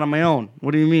figured it out on my own.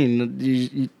 What do you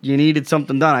mean? You needed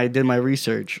something done. I did my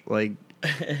research. Like,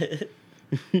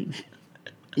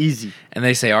 easy. And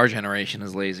they say our generation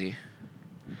is lazy.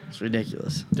 It's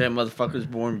ridiculous. Damn motherfuckers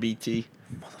born BT.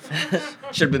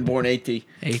 Should have been born AT.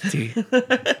 AT.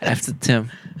 After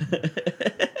Tim.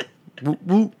 Woo,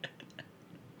 woo.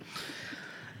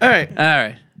 All right. All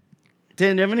right.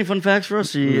 Dan, do you have any fun facts for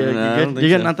us? Or you No, I don't good? think You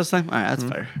good so. not this time? All right, that's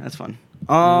fair. That's fun.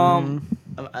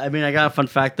 I mean, I got a fun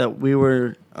fact that we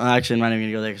were... actually, I'm not even going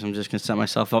to go there because I'm just going to set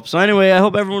myself up. So anyway, I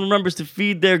hope everyone remembers to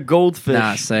feed their goldfish.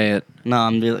 Nah, say it. No,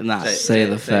 I'm really... Nah. Say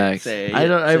the facts.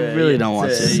 I really don't want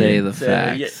to say the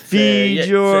facts. Feed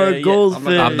your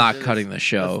goldfish. I'm not cutting the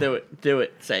show. Let's do it. Do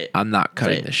it. Say it. I'm not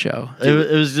cutting it. the show.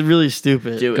 It was really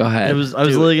stupid. Do it. Go ahead. I was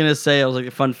literally going to say, I was like,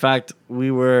 a fun fact,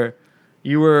 you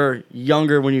were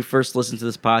younger when you first listened to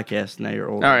this podcast. Now you're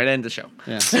older. All right, end the show.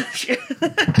 Yeah.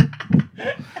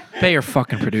 Pay your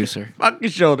fucking producer. Fuck your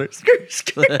shoulders.